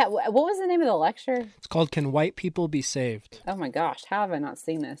 Yeah, what was the name of the lecture? It's called "Can White People Be Saved?" Oh my gosh, how have I not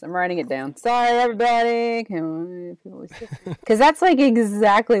seen this? I'm writing it down. Sorry, everybody. Because that's like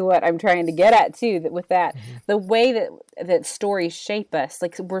exactly what I'm trying to get at too. That with that, the way that stories shape us,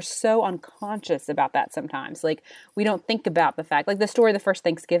 like we're so unconscious about that sometimes. Like we don't think about the fact, like the story of the first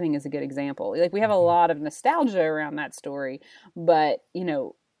Thanksgiving is a good example. Like we have a lot of nostalgia around that story, but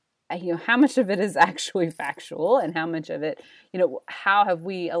how much of it is actually factual, and how much of it, how have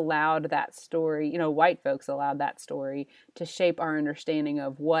we allowed that story, white folks allowed that story to shape our understanding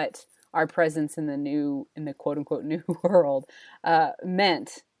of what our presence in the quote unquote new world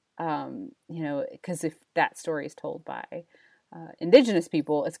meant, because if that story is told by indigenous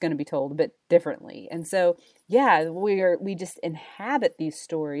people, it's going to be told a bit differently. And so, we just inhabit these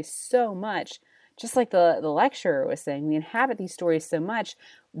stories so much just like the lecturer was saying, we inhabit these stories so much.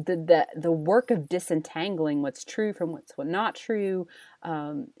 The work of disentangling what's true from what's not true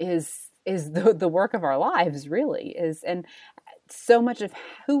is the work of our lives, really is. And so much of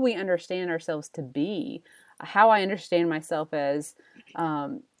who we understand ourselves to be, how I understand myself as, a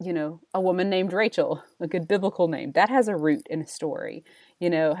woman named Rachel, a good biblical name, that has a root in a story.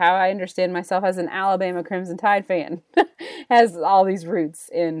 How I understand myself as an Alabama Crimson Tide fan has all these roots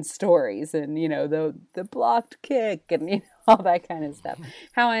in stories, and, the blocked kick and, all that kind of stuff.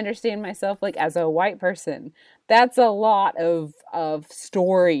 How I understand myself, like, as a white person, that's a lot of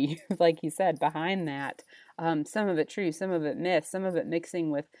story, like you said, behind that. Some of it true, some of it myth, some of it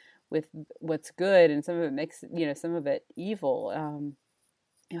mixing with what's good, and some of it some of it evil.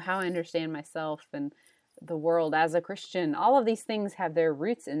 How I understand myself and the world as a Christian, all of these things have their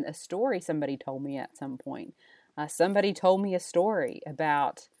roots in a story somebody told me at some point. Somebody told me a story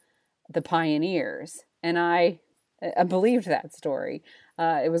about the pioneers, and I believed that story.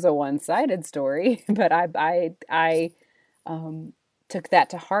 It was a one-sided story, but I took that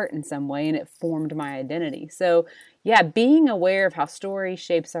to heart in some way, and it formed my identity. So yeah, being aware of how story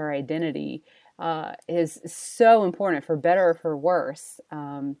shapes our identity is so important, for better or for worse,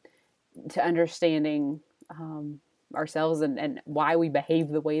 to understanding ourselves and why we behave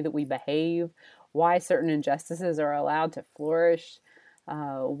the way that we behave, why certain injustices are allowed to flourish,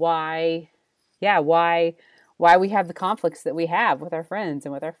 why we have the conflicts that we have with our friends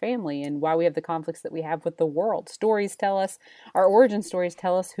and with our family, and why we have the conflicts that we have with the world. Stories tell us, our origin stories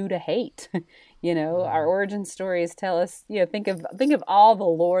tell us who to hate. Our origin stories tell us, think of all the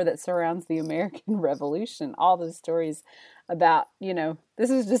lore that surrounds the American Revolution, all those stories about, this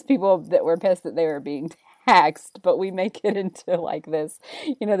is just people that were pissed that they were being taxed, but we make it into like this,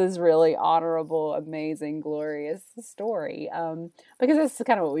 this really honorable, amazing, glorious story. Because that's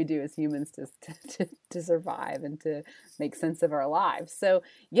kind of what we do as humans to survive and to make sense of our lives. So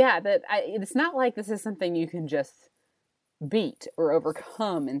yeah, it's not like this is something you can just beat or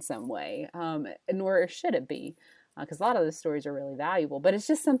overcome in some way, nor should it be, because a lot of the stories are really valuable, but it's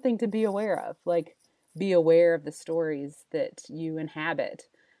just something to be aware of. Like, be aware of the stories that you inhabit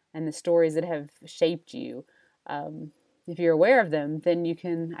and the stories that have shaped you. If you're aware of them, then you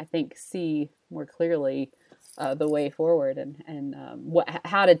can, I think, see more clearly the way forward and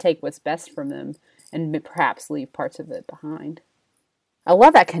how to take what's best from them and perhaps leave parts of it behind. I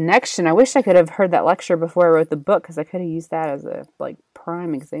love that connection. I wish I could have heard that lecture before I wrote the book, because I could have used that as a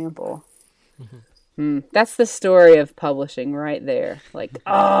prime example. Mm-hmm. That's the story of publishing right there. Like,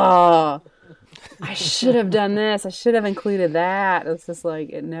 I should have done this. I should have included that. It's just like,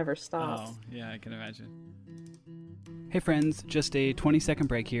 it never stops. Oh, yeah, I can imagine. Hey friends, just a 20-second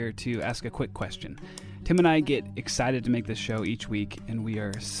break here to ask a quick question. Tim and I get excited to make this show each week, and we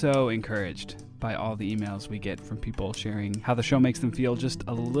are so encouraged by all the emails we get from people sharing how the show makes them feel just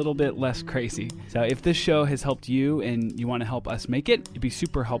a little bit less crazy. So if this show has helped you and you want to help us make it, it'd be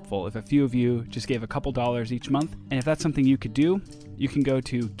super helpful if a few of you just gave a couple dollars each month. And if that's something you could do, you can go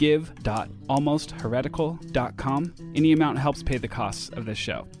to give.almostheretical.com. Any amount helps pay the costs of this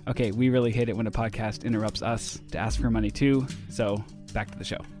show. Okay, we really hate it when a podcast interrupts us to ask for money too, so back to the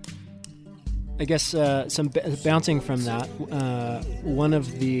show. I guess bouncing from that, one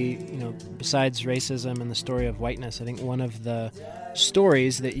of the, besides racism and the story of whiteness, I think one of the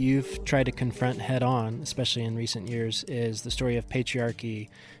stories that you've tried to confront head on, especially in recent years, is the story of patriarchy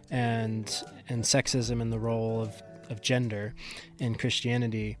and sexism and the role of gender in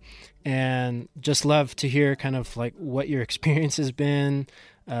Christianity. And just love to hear kind of like what your experience has been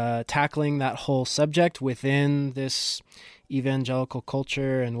tackling that whole subject within this evangelical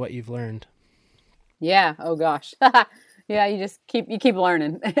culture and what you've learned. Yeah. Oh gosh. Yeah. You keep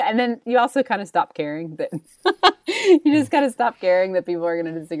learning. And then you also kind of stop caring that you just kind of stop caring that people are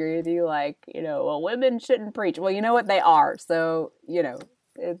going to disagree with you. Like, well, women shouldn't preach. Well, you know what? They are. So,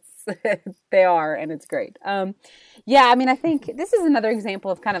 it's, they are, and it's great. Yeah. I mean, I think this is another example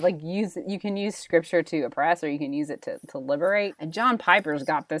of kind of like you can use scripture to oppress, or you can use it to liberate. And John Piper's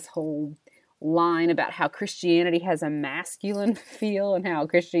got this whole line about how Christianity has a masculine feel and how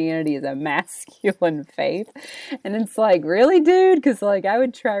Christianity is a masculine faith. And it's like, really, dude? Because like, I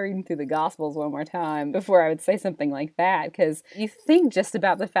would try reading through the Gospels one more time before I would say something like that. Because you think just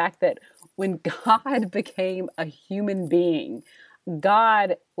about the fact that when God became a human being,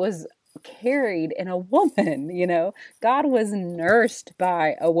 God was carried in a woman, God was nursed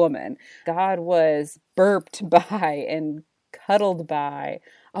by a woman. God was burped by and cuddled by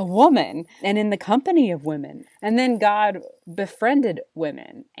a woman and in the company of women. And then God befriended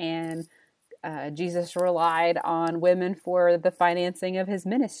women, and Jesus relied on women for the financing of his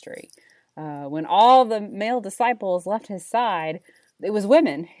ministry. When all the male disciples left his side, it was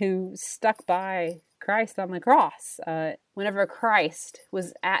women who stuck by Christ on the cross. Whenever Christ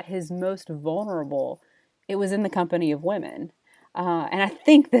was at his most vulnerable, it was in the company of women. And I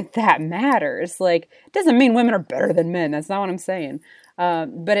think that matters. Like, it doesn't mean women are better than men. That's not what I'm saying.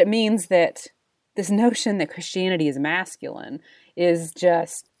 But it means that this notion that Christianity is masculine is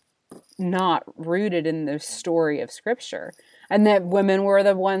just not rooted in the story of Scripture. And that women were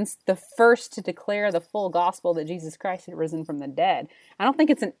the first to declare the full gospel that Jesus Christ had risen from the dead. I don't think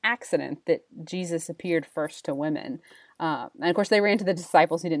it's an accident that Jesus appeared first to women. And of course, they ran to the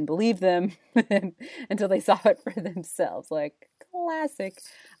disciples who didn't believe them until they saw it for themselves. Like, classic.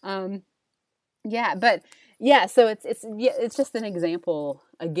 So it's just an example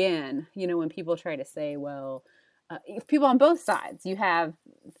again, when people try to say, well, people on both sides, you have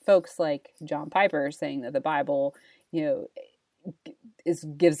folks like John Piper saying that the Bible,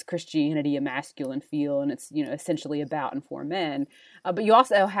 gives Christianity a masculine feel, and it's, essentially about and for men. But you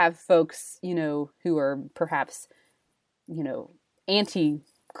also have folks, who are perhaps,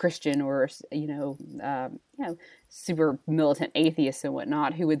 anti-Christian or, super militant atheists and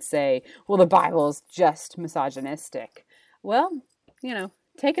whatnot, who would say, well, the Bible is just misogynistic. Well,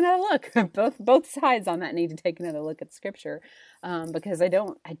 take another look. Both sides on that need to take another look at Scripture, because I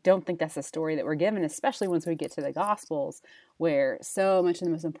don't think that's a story that we're given, especially once we get to the Gospels, where so much of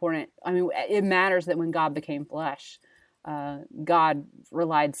the most important. I mean, it matters that when God became flesh, God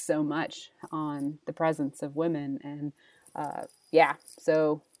relied so much on the presence of women, and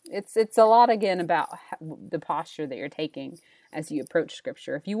so it's a lot again about the posture that you're taking as you approach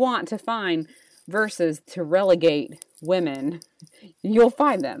Scripture. If you want to find verses to relegate women, you'll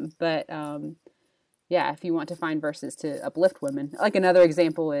find them. But if you want to find verses to uplift women, like another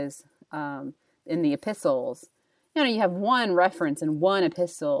example is in the epistles. You have one reference in one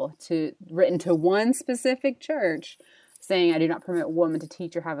epistle written to one specific church saying, I do not permit a woman to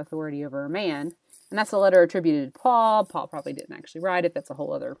teach or have authority over a man. And that's a letter attributed to Paul. Paul probably didn't actually write it. That's a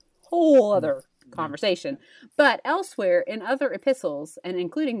whole other conversation. But elsewhere in other epistles, and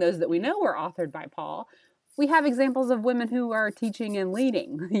including those that we know were authored by Paul, we have examples of women who are teaching and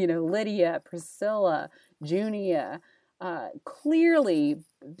leading. Lydia, Priscilla, Junia, clearly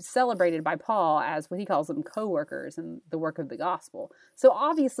celebrated by Paul as what he calls them co-workers in the work of the gospel. So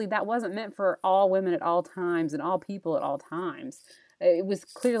obviously that wasn't meant for all women at all times and all people at all times. It was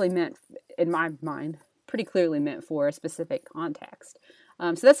clearly meant, in my mind, pretty clearly meant for a specific context.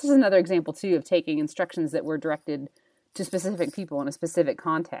 So this is another example, too, of taking instructions that were directed to specific people in a specific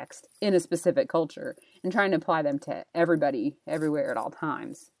context, in a specific culture, and trying to apply them to everybody, everywhere, at all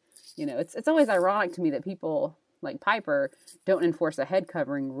times. It's always ironic to me that people like Piper don't enforce a head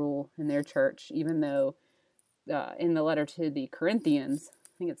covering rule in their church, even though in the letter to the Corinthians,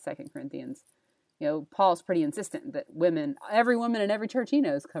 I think it's 2 Corinthians, Paul's pretty insistent that every woman in every church he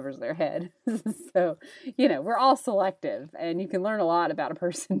knows covers their head. So, we're all selective, and you can learn a lot about a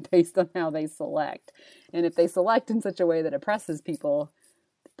person based on how they select. And if they select in such a way that oppresses people,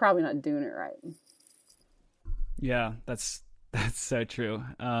 they're probably not doing it right. Yeah, that's so true.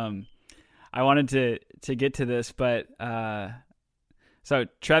 I wanted to get to this, but so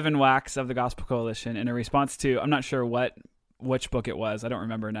Trevin Wax of the Gospel Coalition, in a response to, I'm not sure which book it was, I don't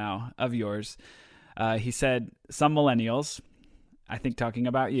remember now, of yours, he said, some millennials, I think talking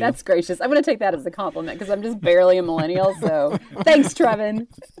about you. That's gracious. I'm going to take that as a compliment because I'm just barely a millennial. So thanks, Trevin.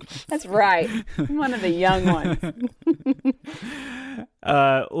 That's right. I'm one of the young ones.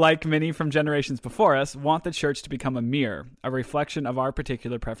 Like many from generations before us, want the church to become a mirror, a reflection of our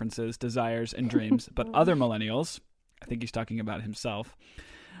particular preferences, desires, and dreams. But other millennials, I think he's talking about himself,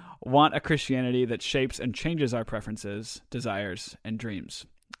 want a Christianity that shapes and changes our preferences, desires, and dreams.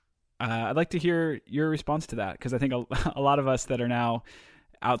 I'd like to hear your response to that, because I think a lot of us that are now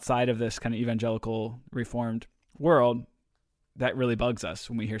outside of this kind of evangelical reformed world, that really bugs us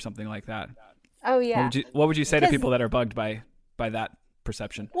when we hear something like that. Oh, yeah. What would you say to people that are bugged by that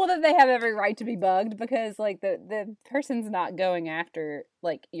perception? Well, that they have every right to be bugged, because like the person's not going after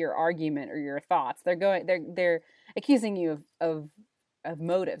like your argument or your thoughts. They're accusing you of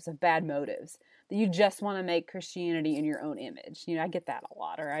motives, of bad motives. That you just want to make Christianity in your own image. I get that a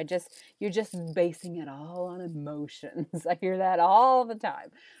lot. Or you're just basing it all on emotions. I hear that all the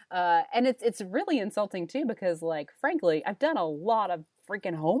time. And it's really insulting too, because like, frankly, I've done a lot of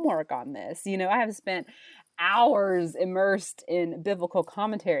freaking homework on this. I have spent hours immersed in biblical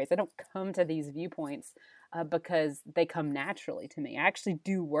commentaries. I don't come to these viewpoints because they come naturally to me. I actually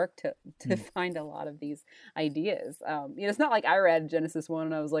do work to find a lot of these ideas. It's not like I read Genesis 1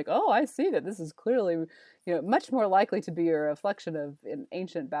 and I was like, oh, I see that this is clearly, much more likely to be a reflection of an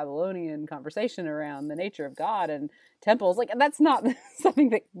ancient Babylonian conversation around the nature of God and temples. Like, that's not something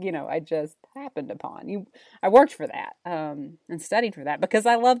that, I just happened upon. I worked for that, and studied for that because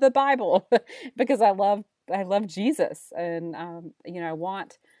I love the Bible, because I love Jesus. And,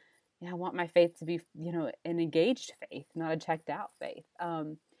 I want my faith to be, an engaged faith, not a checked out faith.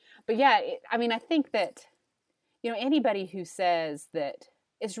 But yeah, I think that, anybody who says that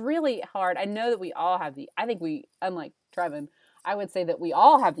it's really hard, I know that we all have unlike Trevin, I would say that we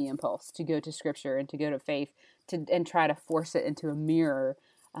all have the impulse to go to Scripture and to go to faith and try to force it into a mirror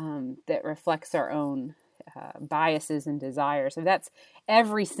that reflects our own biases and desires. So that's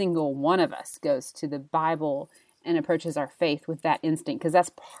every single one of us goes to the Bible and approaches our faith with that instinct, because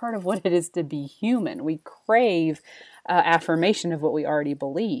that's part of what it is to be human. We crave affirmation of what we already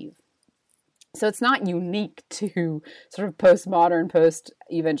believe. So it's not unique to sort of postmodern,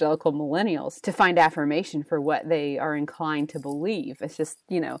 post-evangelical millennials to find affirmation for what they are inclined to believe. It's just,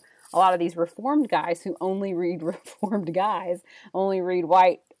 a lot of these Reformed guys who only read Reformed guys, only read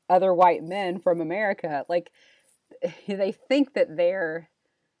other white men from America, like, they think that they're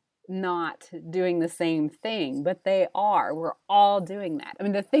not doing the same thing, but they are. We're all doing that. I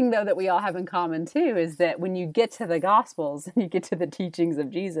mean, the thing, though, that we all have in common, too, is that when you get to the Gospels and you get to the teachings of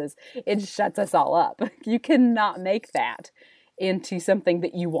Jesus, it shuts us all up. You cannot make that into something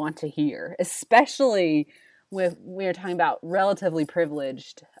that you want to hear, especially when we're talking about relatively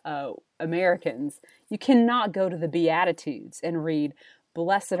privileged Americans. You cannot go to the Beatitudes and read,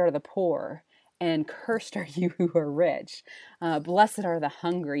 "Blessed are the poor, and cursed are you who are rich. Blessed are the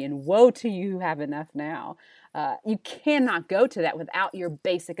hungry, and woe to you who have enough now." You cannot go to that without your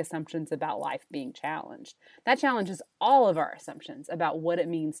basic assumptions about life being challenged. That challenges all of our assumptions about what it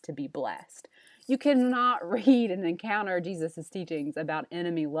means to be blessed. You cannot read and encounter Jesus' teachings about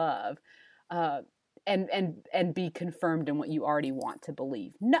enemy love and be confirmed in what you already want to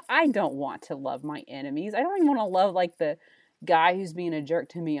believe. No, I don't want to love my enemies. I don't even want to love like the guy who's being a jerk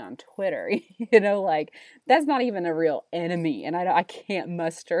to me on Twitter. Like, that's not even a real enemy, and I can't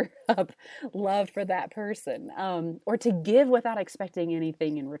muster up love for that person. Or to give without expecting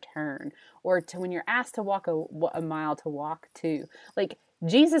anything in return, or to, when you're asked to walk a mile, to walk two. Like,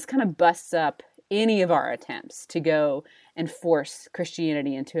 Jesus kind of busts up any of our attempts to go and force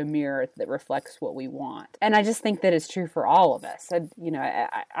Christianity into a mirror that reflects what we want. And I just think that is true for all of us.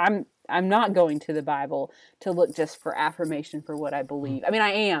 I'm not going to the Bible to look just for affirmation for what I believe. I mean,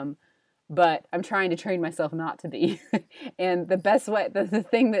 I am, but I'm trying to train myself not to be. And the best way, the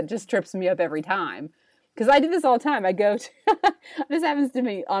thing that just trips me up every time, because I do this all the time. I go to, this happens to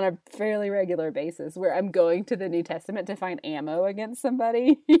me on a fairly regular basis, where I'm going to the New Testament to find ammo against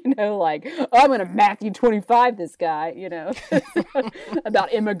somebody, like, oh, I'm going to Matthew 25 this guy,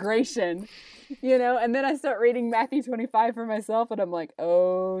 about immigration, and then I start reading Matthew 25 for myself, and I'm like,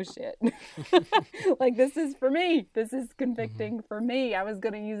 oh shit. Like, this is for me. This is convicting for me. I was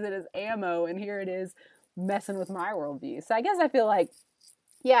going to use it as ammo, and here it is messing with my worldview. So I guess I feel like,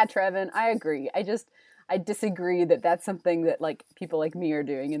 yeah, Trevin, I agree. I disagree that that's something that, like, people like me are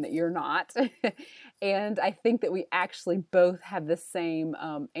doing and that you're not. And I think that we actually both have the same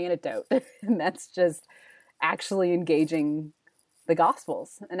antidote, and that's just actually engaging the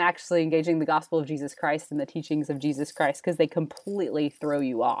Gospels and actually engaging the gospel of Jesus Christ and the teachings of Jesus Christ, because they completely throw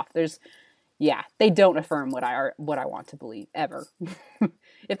you off. They don't affirm what I want to believe ever.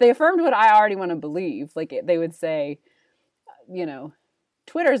 If they affirmed what I already want to believe, like, they would say,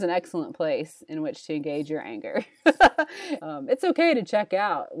 Twitter is an excellent place in which to engage your anger. It's okay to check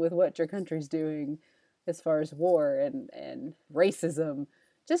out with what your country's doing as far as war and racism.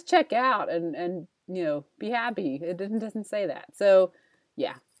 Just check out and be happy. It doesn't say that. So,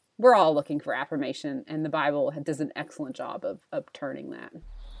 yeah, we're all looking for affirmation, and the Bible does an excellent job of turning that.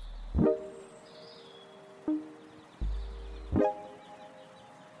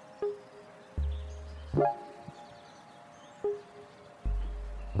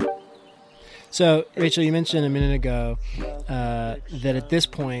 So, Rachel, you mentioned a minute ago that at this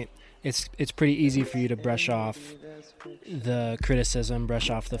point, it's pretty easy for you to brush off the criticism, brush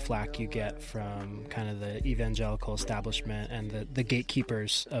off the flack you get from kind of the evangelical establishment and the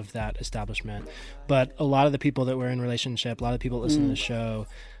gatekeepers of that establishment. But a lot of the people that we're in relationship, a lot of the people that listen to the show,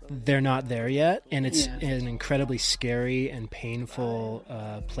 they're not there yet, and it's an incredibly scary and painful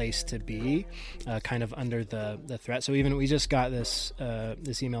place to be, kind of under the threat. So even we just got this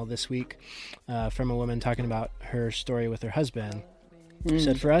email this week from a woman talking about her story with her husband, He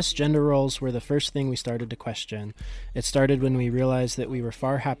said, for us, gender roles were the first thing we started to question. It started when we realized that we were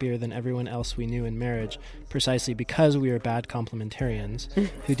far happier than everyone else we knew in marriage, precisely because we were bad complementarians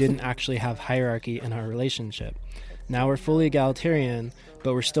who didn't actually have hierarchy in our relationship. Now we're fully egalitarian,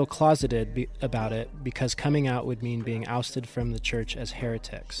 but we're still closeted about it because coming out would mean being ousted from the church as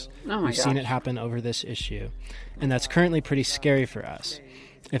heretics. We've seen it happen over this issue, and that's currently pretty scary for us.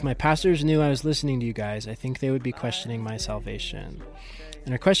 If my pastors knew I was listening to you guys, I think they would be questioning my salvation.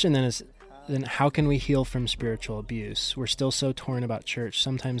 And our question then is, how can we heal from spiritual abuse? We're still so torn about church.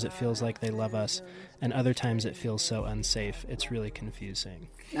 Sometimes it feels like they love us, and other times it feels so unsafe. It's really confusing.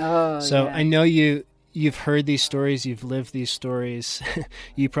 I know you've heard these stories, you've lived these stories.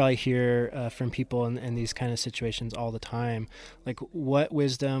 You probably hear from people in these kind of situations all the time. Like, what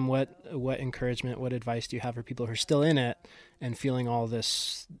wisdom, what encouragement, what advice do you have for people who are still in it and feeling all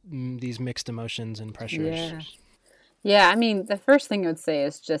these mixed emotions and pressures? Yeah, I mean, the first thing I would say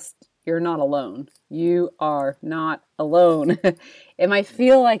is just, you're not alone. You are not alone. It might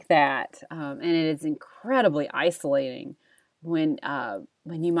feel like that, and it is incredibly isolating when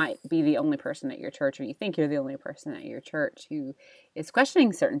you might be the only person at your church, or you think you're the only person at your church who is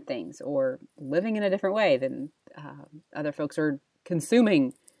questioning certain things or living in a different way than other folks, are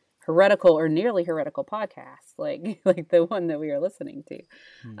consuming heretical or nearly heretical podcasts like the one that we are listening to.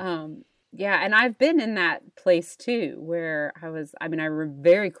 And I've been in that place too, where I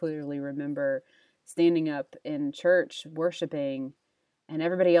very clearly remember standing up in church worshiping, and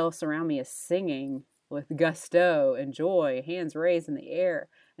everybody else around me is singing with gusto and joy, hands raised in the air,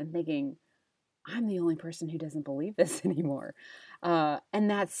 and thinking, I'm the only person who doesn't believe this anymore. And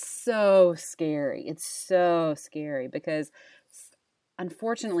that's so scary. It's so scary because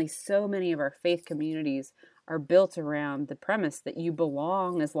unfortunately, so many of our faith communities are built around the premise that you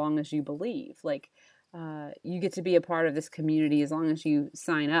belong as long as you believe. Like, you get to be a part of this community as long as you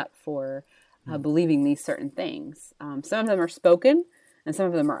sign up for believing these certain things. Some of them are spoken, and some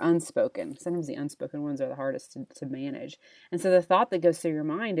of them are unspoken. Sometimes the unspoken ones are the hardest to manage. And so the thought that goes through your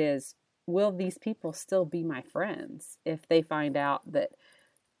mind is, will these people still be my friends if they find out that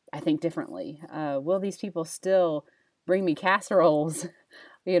I think differently? Will these people still bring me casseroles,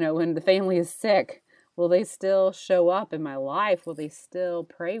 when the family is sick? Will they still show up in my life? Will they still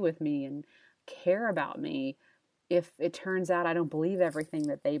pray with me and care about me if it turns out I don't believe everything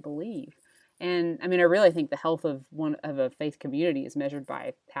that they believe? And I really think the health of a faith community is measured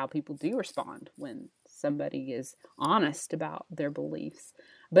by how people do respond when somebody is honest about their beliefs.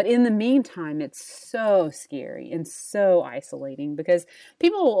 But in the meantime, it's so scary and so isolating because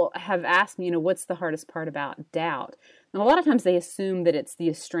people have asked me, what's the hardest part about doubt? And a lot of times they assume that it's the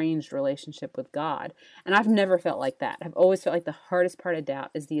estranged relationship with God. And I've never felt like that. I've always felt like the hardest part of doubt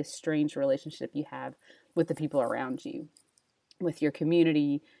is the estranged relationship you have with the people around you, with your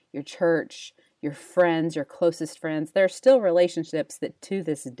community, your church, your friends, your closest friends. There are still relationships that to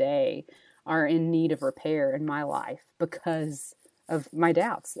this day are in need of repair in my life because of my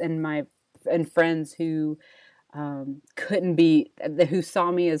doubts and friends who who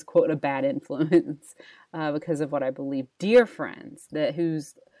saw me as, quote, a bad influence because of what I believe. Dear friends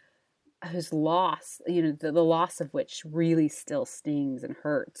whose loss, the loss of which really still stings and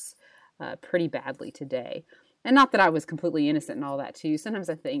hurts pretty badly today. And not that I was completely innocent in all that too. Sometimes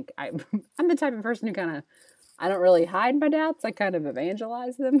I think I'm the type of person who I don't really hide my doubts. I kind of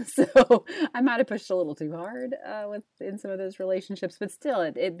evangelize them. So I might have pushed a little too hard in some of those relationships, but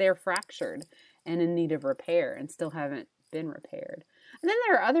still they're fractured and in need of repair and still haven't been repaired. And then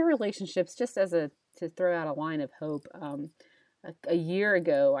there are other relationships, just to throw out a line of hope. A year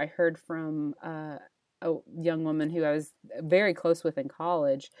ago, I heard from a young woman who I was very close with in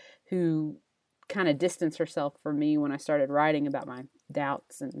college, who kind of distanced herself from me when I started writing about my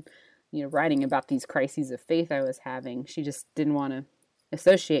doubts and, writing about these crises of faith I was having. She just didn't want to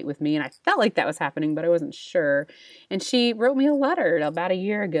associate with me, and I felt like that was happening, but I wasn't sure. And she wrote me a letter about a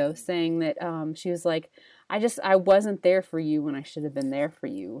year ago saying that she was like, I wasn't there for you when I should have been there for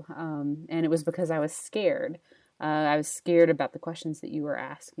you. And it was because I was scared. I was scared about the questions that you were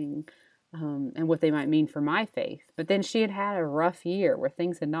asking and what they might mean for my faith. But then she had a rough year where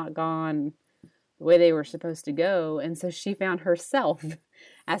things had not gone the way they were supposed to go. And so she found herself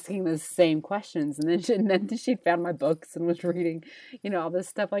asking those same questions. And then she found my books and was reading, all this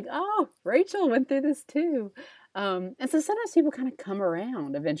stuff like, oh, Rachel went through this too. And so sometimes people kind of come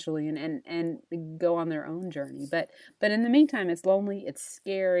around eventually and go on their own journey. But in the meantime, it's lonely, it's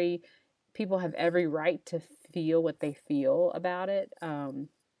scary. People have every right to feel what they feel about it.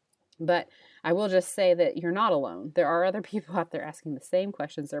 But I will just say that you're not alone. There are other people out there asking the same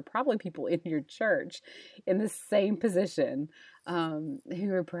questions. There are probably people in your church in the same position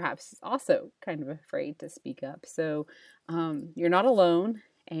who are perhaps also kind of afraid to speak up. So you're not alone,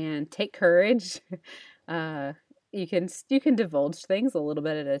 and take courage. You can divulge things a little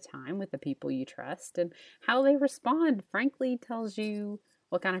bit at a time with the people you trust, and how they respond, frankly, tells you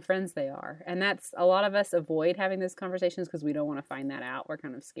what kind of friends they are. And that's, a lot of us avoid having those conversations because we don't want to find that out. We're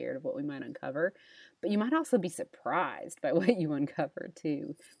kind of scared of what we might uncover. But you might also be surprised by what you uncover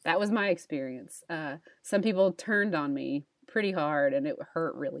too. That was my experience. Some people turned on me pretty hard and it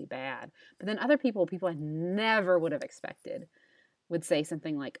hurt really bad. But then other people I never would have expected, would say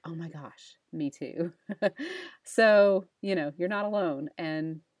something like, "Oh my gosh, me too." So, you're not alone,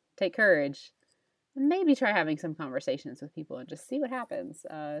 and take courage. And maybe try having some conversations with people and just see what happens.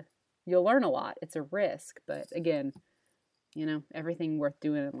 You'll learn a lot. It's a risk, but again, everything worth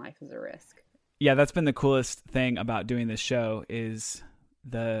doing in life is a risk. Yeah, that's been the coolest thing about doing this show is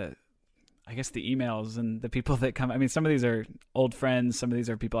the emails and the people that come. I mean, some of these are old friends. Some of these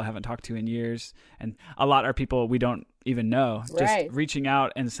are people I haven't talked to in years. And a lot are people we don't even know. Right. Just reaching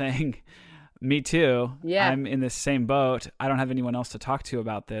out and saying, "Me too. Yeah. I'm in this same boat. I don't have anyone else to talk to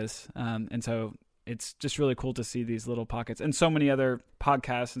about this." And so it's just really cool to see these little pockets, and so many other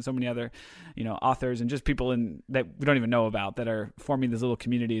podcasts and so many other, authors and just people that we don't even know about that are forming these little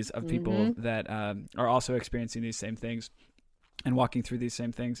communities of people that are also experiencing these same things and walking through these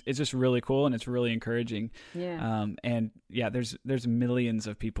same things. It's just really cool, and it's really encouraging. Yeah. And yeah, there's millions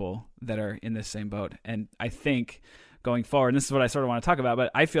of people that are in this same boat. And I think going forward, and this is what I sort of want to talk about, but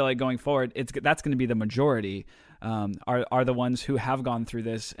I feel like going forward, that's going to be the majority, are the ones who have gone through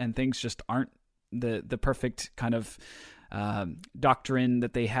this, and things just aren't the perfect kind of doctrine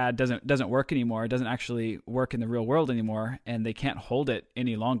that they had doesn't work anymore. It doesn't actually work in the real world anymore, and they can't hold it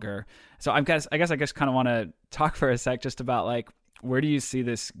any longer. So I guess kind of want to talk for a sec just about, like, where do you see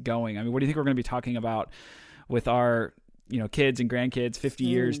this going? I mean, what do you think we're going to be talking about with our kids and grandkids 50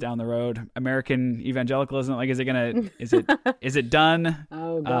 years down the road? American evangelicalism, like, is it done?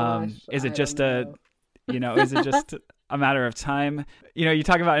 Oh gosh. Is it just is it just a matter of time? You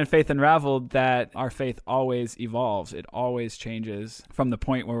talk about in Faith Unraveled that our faith always evolves. It always changes. From the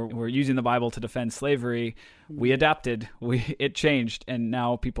point where we're using the Bible to defend slavery, we adapted, it changed, and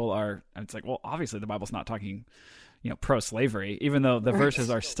now people are, it's like, well, obviously the Bible's not talking pro-slavery, even though the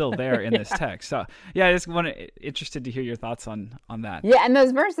verses are still there in this text. So yeah, I just interested to hear your thoughts on that. Yeah, and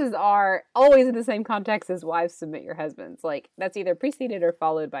those verses are always in the same context as wives submit your husbands. Like, that's either preceded or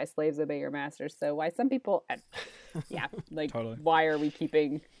followed by slaves obey your masters. So why some people, totally. Why are we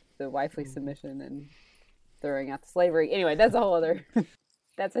keeping the wifely submission and throwing out the slavery? Anyway, that's a whole other,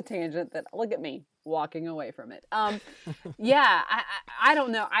 that's a tangent that, look at me walking away from it. Yeah, I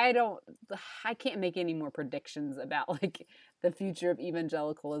don't know. I can't make any more predictions about, like, the future of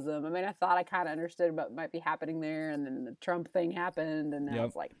evangelicalism. I mean, I thought I kind of understood what might be happening there, and then the Trump thing happened, and now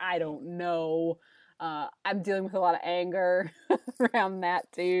it's like, I don't know. I'm dealing with a lot of anger around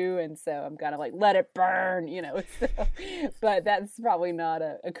that too, and so I'm kind of like, let it burn, So, but that's probably not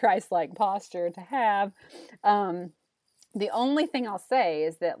a Christ-like posture to have. The only thing I'll say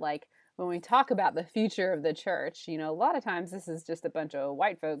is that, like, when we talk about the future of the church, a lot of times this is just a bunch of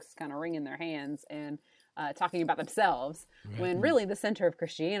white folks kind of wringing their hands and talking about themselves, when really the center of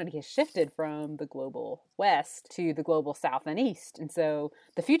Christianity has shifted from the global West to the global South and East. And so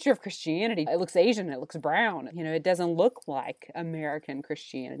the future of Christianity, it looks Asian, it looks brown. It doesn't look like American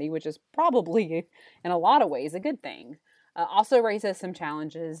Christianity, which is probably in a lot of ways a good thing. Also raises some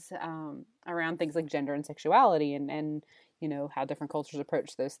challenges around things like gender and sexuality, and how different cultures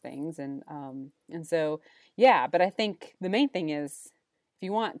approach those things. And so, yeah, but I think the main thing is, if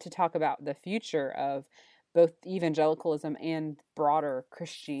you want to talk about the future of both evangelicalism and broader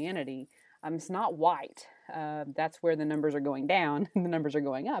Christianity, it's not white. That's where the numbers are going down and the numbers are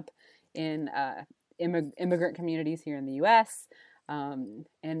going up in immigrant communities here in the U.S., and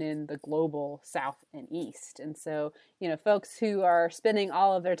in the global South and East. And so, folks who are spending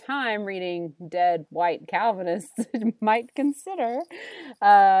all of their time reading dead white Calvinists might consider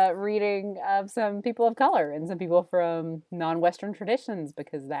reading of some people of color and some people from non-Western traditions,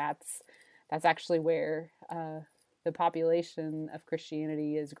 because that's actually where the population of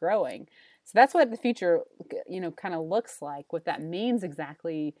Christianity is growing. So that's what the future, kind of looks like. What that means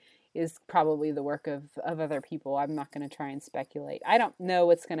exactly is probably the work of other people. I'm not going to try and speculate. I don't know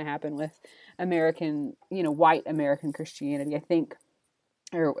what's going to happen with American, white American Christianity. I think,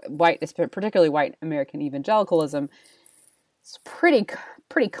 or particularly white American evangelicalism, is pretty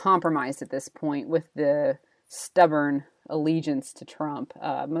compromised at this point with the stubborn allegiance to Trump.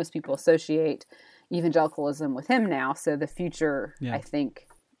 Most people associate evangelicalism with him now, so the future, I think,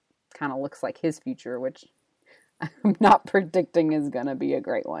 kind of looks like his future, which I'm not predicting is going to be a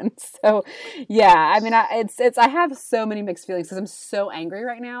great one. So, yeah, I mean, I have so many mixed feelings because I'm so angry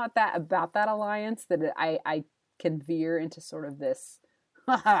right now about that alliance that I can veer into sort of this,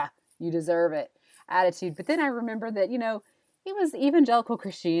 haha, you deserve it attitude. But then I remember that, it was evangelical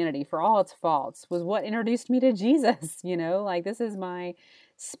Christianity, for all its faults, was what introduced me to Jesus. Like, this is my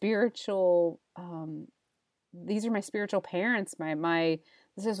spiritual, these are my spiritual parents.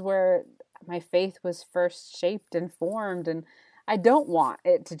 This is where my faith was first shaped and formed. And I don't want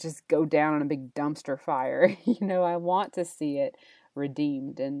it to just go down in a big dumpster fire. I want to see it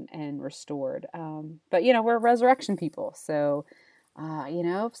redeemed and restored. But we're resurrection people. So,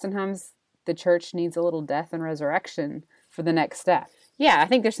 sometimes the church needs a little death and resurrection for the next step. Yeah, I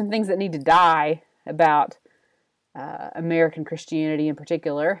think there's some things that need to die about American Christianity in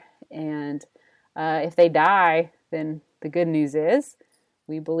particular. And if they die, then the good news is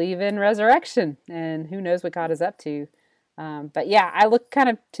we believe in resurrection, and who knows what God is up to. But yeah, I look kind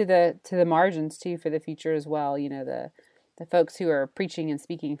of to the margins too for the future as well. The folks who are preaching and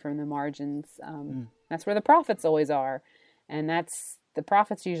speaking from the margins. That's where the prophets always are, and the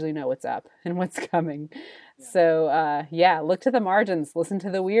prophets usually know what's up and what's coming. Yeah. So look to the margins. Listen to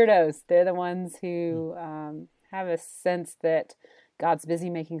the weirdos. They're the ones who have a sense that God's busy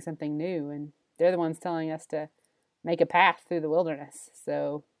making something new, and they're the ones telling us to make a path through the wilderness.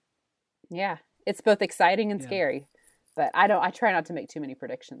 So, yeah, it's both exciting and scary. But I try not to make too many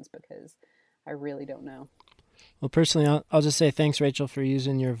predictions because I really don't know. Well, personally, I'll just say thanks, Rachel, for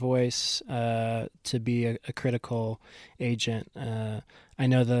using your voice to be a critical agent. I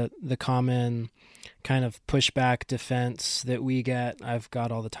know the common kind of pushback defense that I've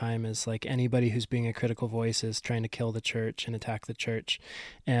got all the time is like anybody who's being a critical voice is trying to kill the church and attack the church.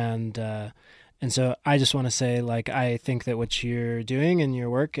 And so I just want to say, like, I think that what you're doing in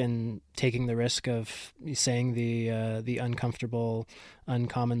your work and taking the risk of saying the uncomfortable,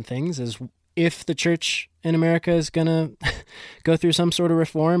 uncommon things is, if the church in America is going to go through some sort of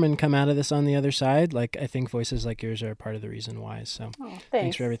reform and come out of this on the other side, like, I think voices like yours are part of the reason why. So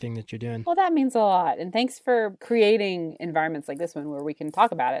thanks for everything that you're doing. Well, that means a lot. And thanks for creating environments like this one where we can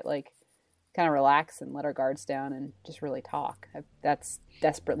talk about it, like, kind of relax and let our guards down and just really talk. That's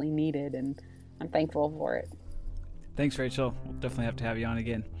desperately needed, and I'm thankful for it. Thanks, Rachel. We'll definitely have to have you on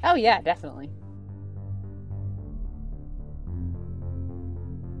again. Oh, yeah, definitely.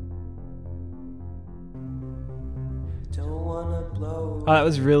 That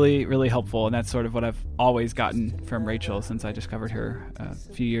was really, really helpful, and that's sort of what I've always gotten from Rachel since I discovered her a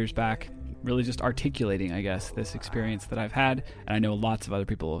few years back. Really just articulating, I guess, this experience that I've had, and I know lots of other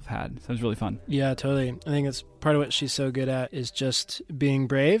people have had. So it was really fun. Yeah, totally. I think it's part of what she's so good at is just being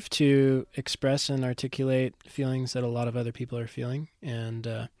brave to express and articulate feelings that a lot of other people are feeling,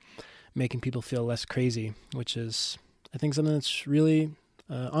 and making people feel less crazy, which is, I think, something that's really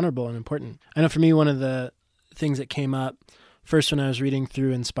honorable and important. I know for me, one of the things that came up first when I was reading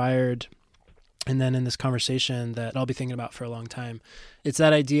through Inspired, and then in this conversation that I'll be thinking about for a long time, it's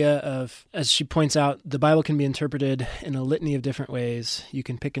that idea of, as she points out, the Bible can be interpreted in a litany of different ways. You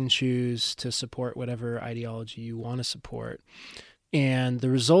can pick and choose to support whatever ideology you want to support. And the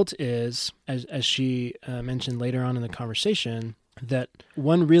result is, as she mentioned later on in the conversation, that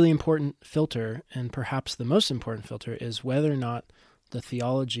one really important filter, and perhaps the most important filter, is whether or not the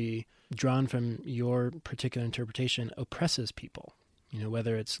theology drawn from your particular interpretation oppresses people.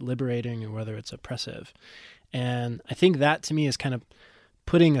 Whether it's liberating or whether it's oppressive. And I think that, to me, is kind of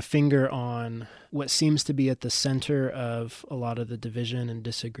putting a finger on what seems to be at the center of a lot of the division and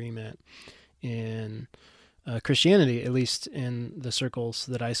disagreement in Christianity, at least in the circles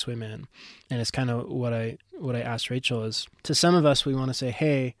that I swim in. And it's kind of what I asked Rachel is, to some of us, we want to say,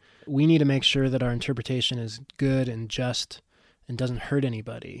 hey, we need to make sure that our interpretation is good and just and doesn't hurt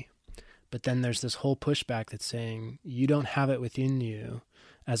anybody. But then there's this whole pushback that's saying you don't have it within you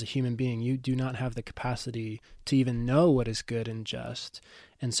as a human being. You do not have the capacity to even know what is good and just.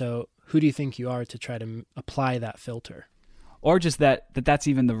 And so who do you think you are to try to apply that filter? Or just that's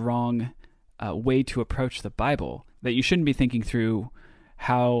even the wrong way to approach the Bible, that you shouldn't be thinking through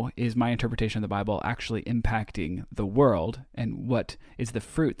how is my interpretation of the Bible actually impacting the world and what is the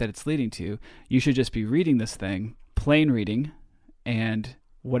fruit that it's leading to. You should just be reading this thing, plain reading, and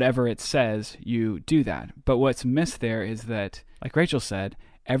whatever it says, you do that. But what's missed there is that, like Rachel said,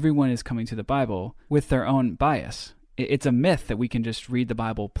 everyone is coming to the Bible with their own bias. It's a myth that we can just read the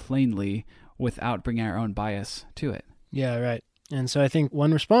Bible plainly without bringing our own bias to it. Yeah, right. And so I think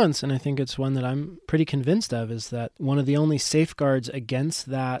one response, and I think it's one that I'm pretty convinced of, is that one of the only safeguards against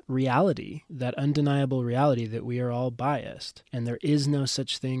that reality, that undeniable reality that we are all biased, and there is no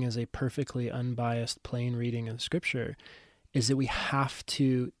such thing as a perfectly unbiased, plain reading of Scripture, is that we have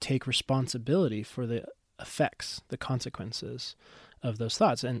to take responsibility for the effects, the consequences of those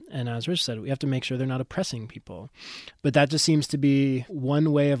thoughts. And as Rich said, we have to make sure they're not oppressing people. But that just seems to be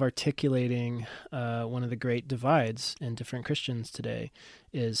one way of articulating one of the great divides in different Christians today,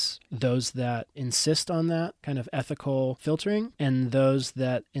 is those that insist on that kind of ethical filtering and those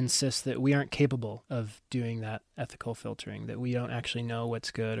that insist that we aren't capable of doing that ethical filtering, that we don't actually know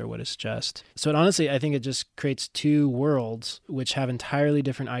what's good or what is just. So honestly, I think it just creates two worlds which have entirely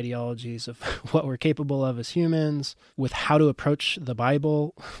different ideologies of what we're capable of as humans, with how to approach the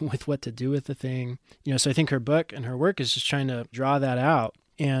Bible, with what to do with the thing. So I think her book and her work is just trying to draw that out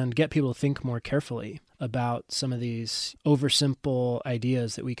and get people to think more carefully about some of these oversimple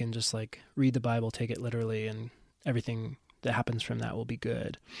ideas that we can just read the Bible, take it literally, and everything that happens from that will be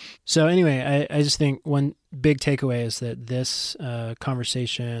good. So anyway, I just think one big takeaway is that this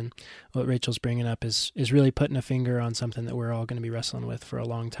conversation, what Rachel's bringing up, is really putting a finger on something that we're all going to be wrestling with for a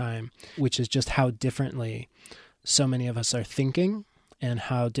long time, which is just how differently so many of us are thinking, and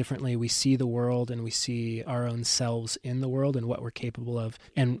how differently we see the world and we see our own selves in the world and what we're capable of.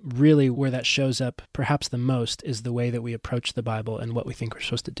 And really where that shows up perhaps the most is the way that we approach the Bible and what we think we're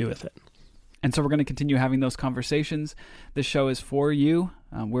supposed to do with it. And so we're going to continue having those conversations. This show is for you.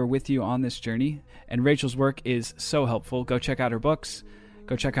 We're with you on this journey. And Rachel's work is so helpful. Go check out her books.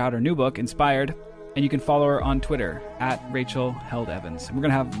 Go check out her new book, Inspired. And you can follow her on Twitter at Rachel Held Evans. And we're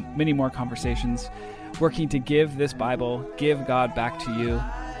going to have many more conversations working to give this Bible, give God back to you,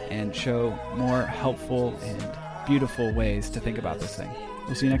 and show more helpful and beautiful ways to think about this thing.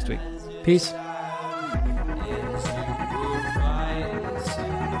 We'll see you next week. Peace.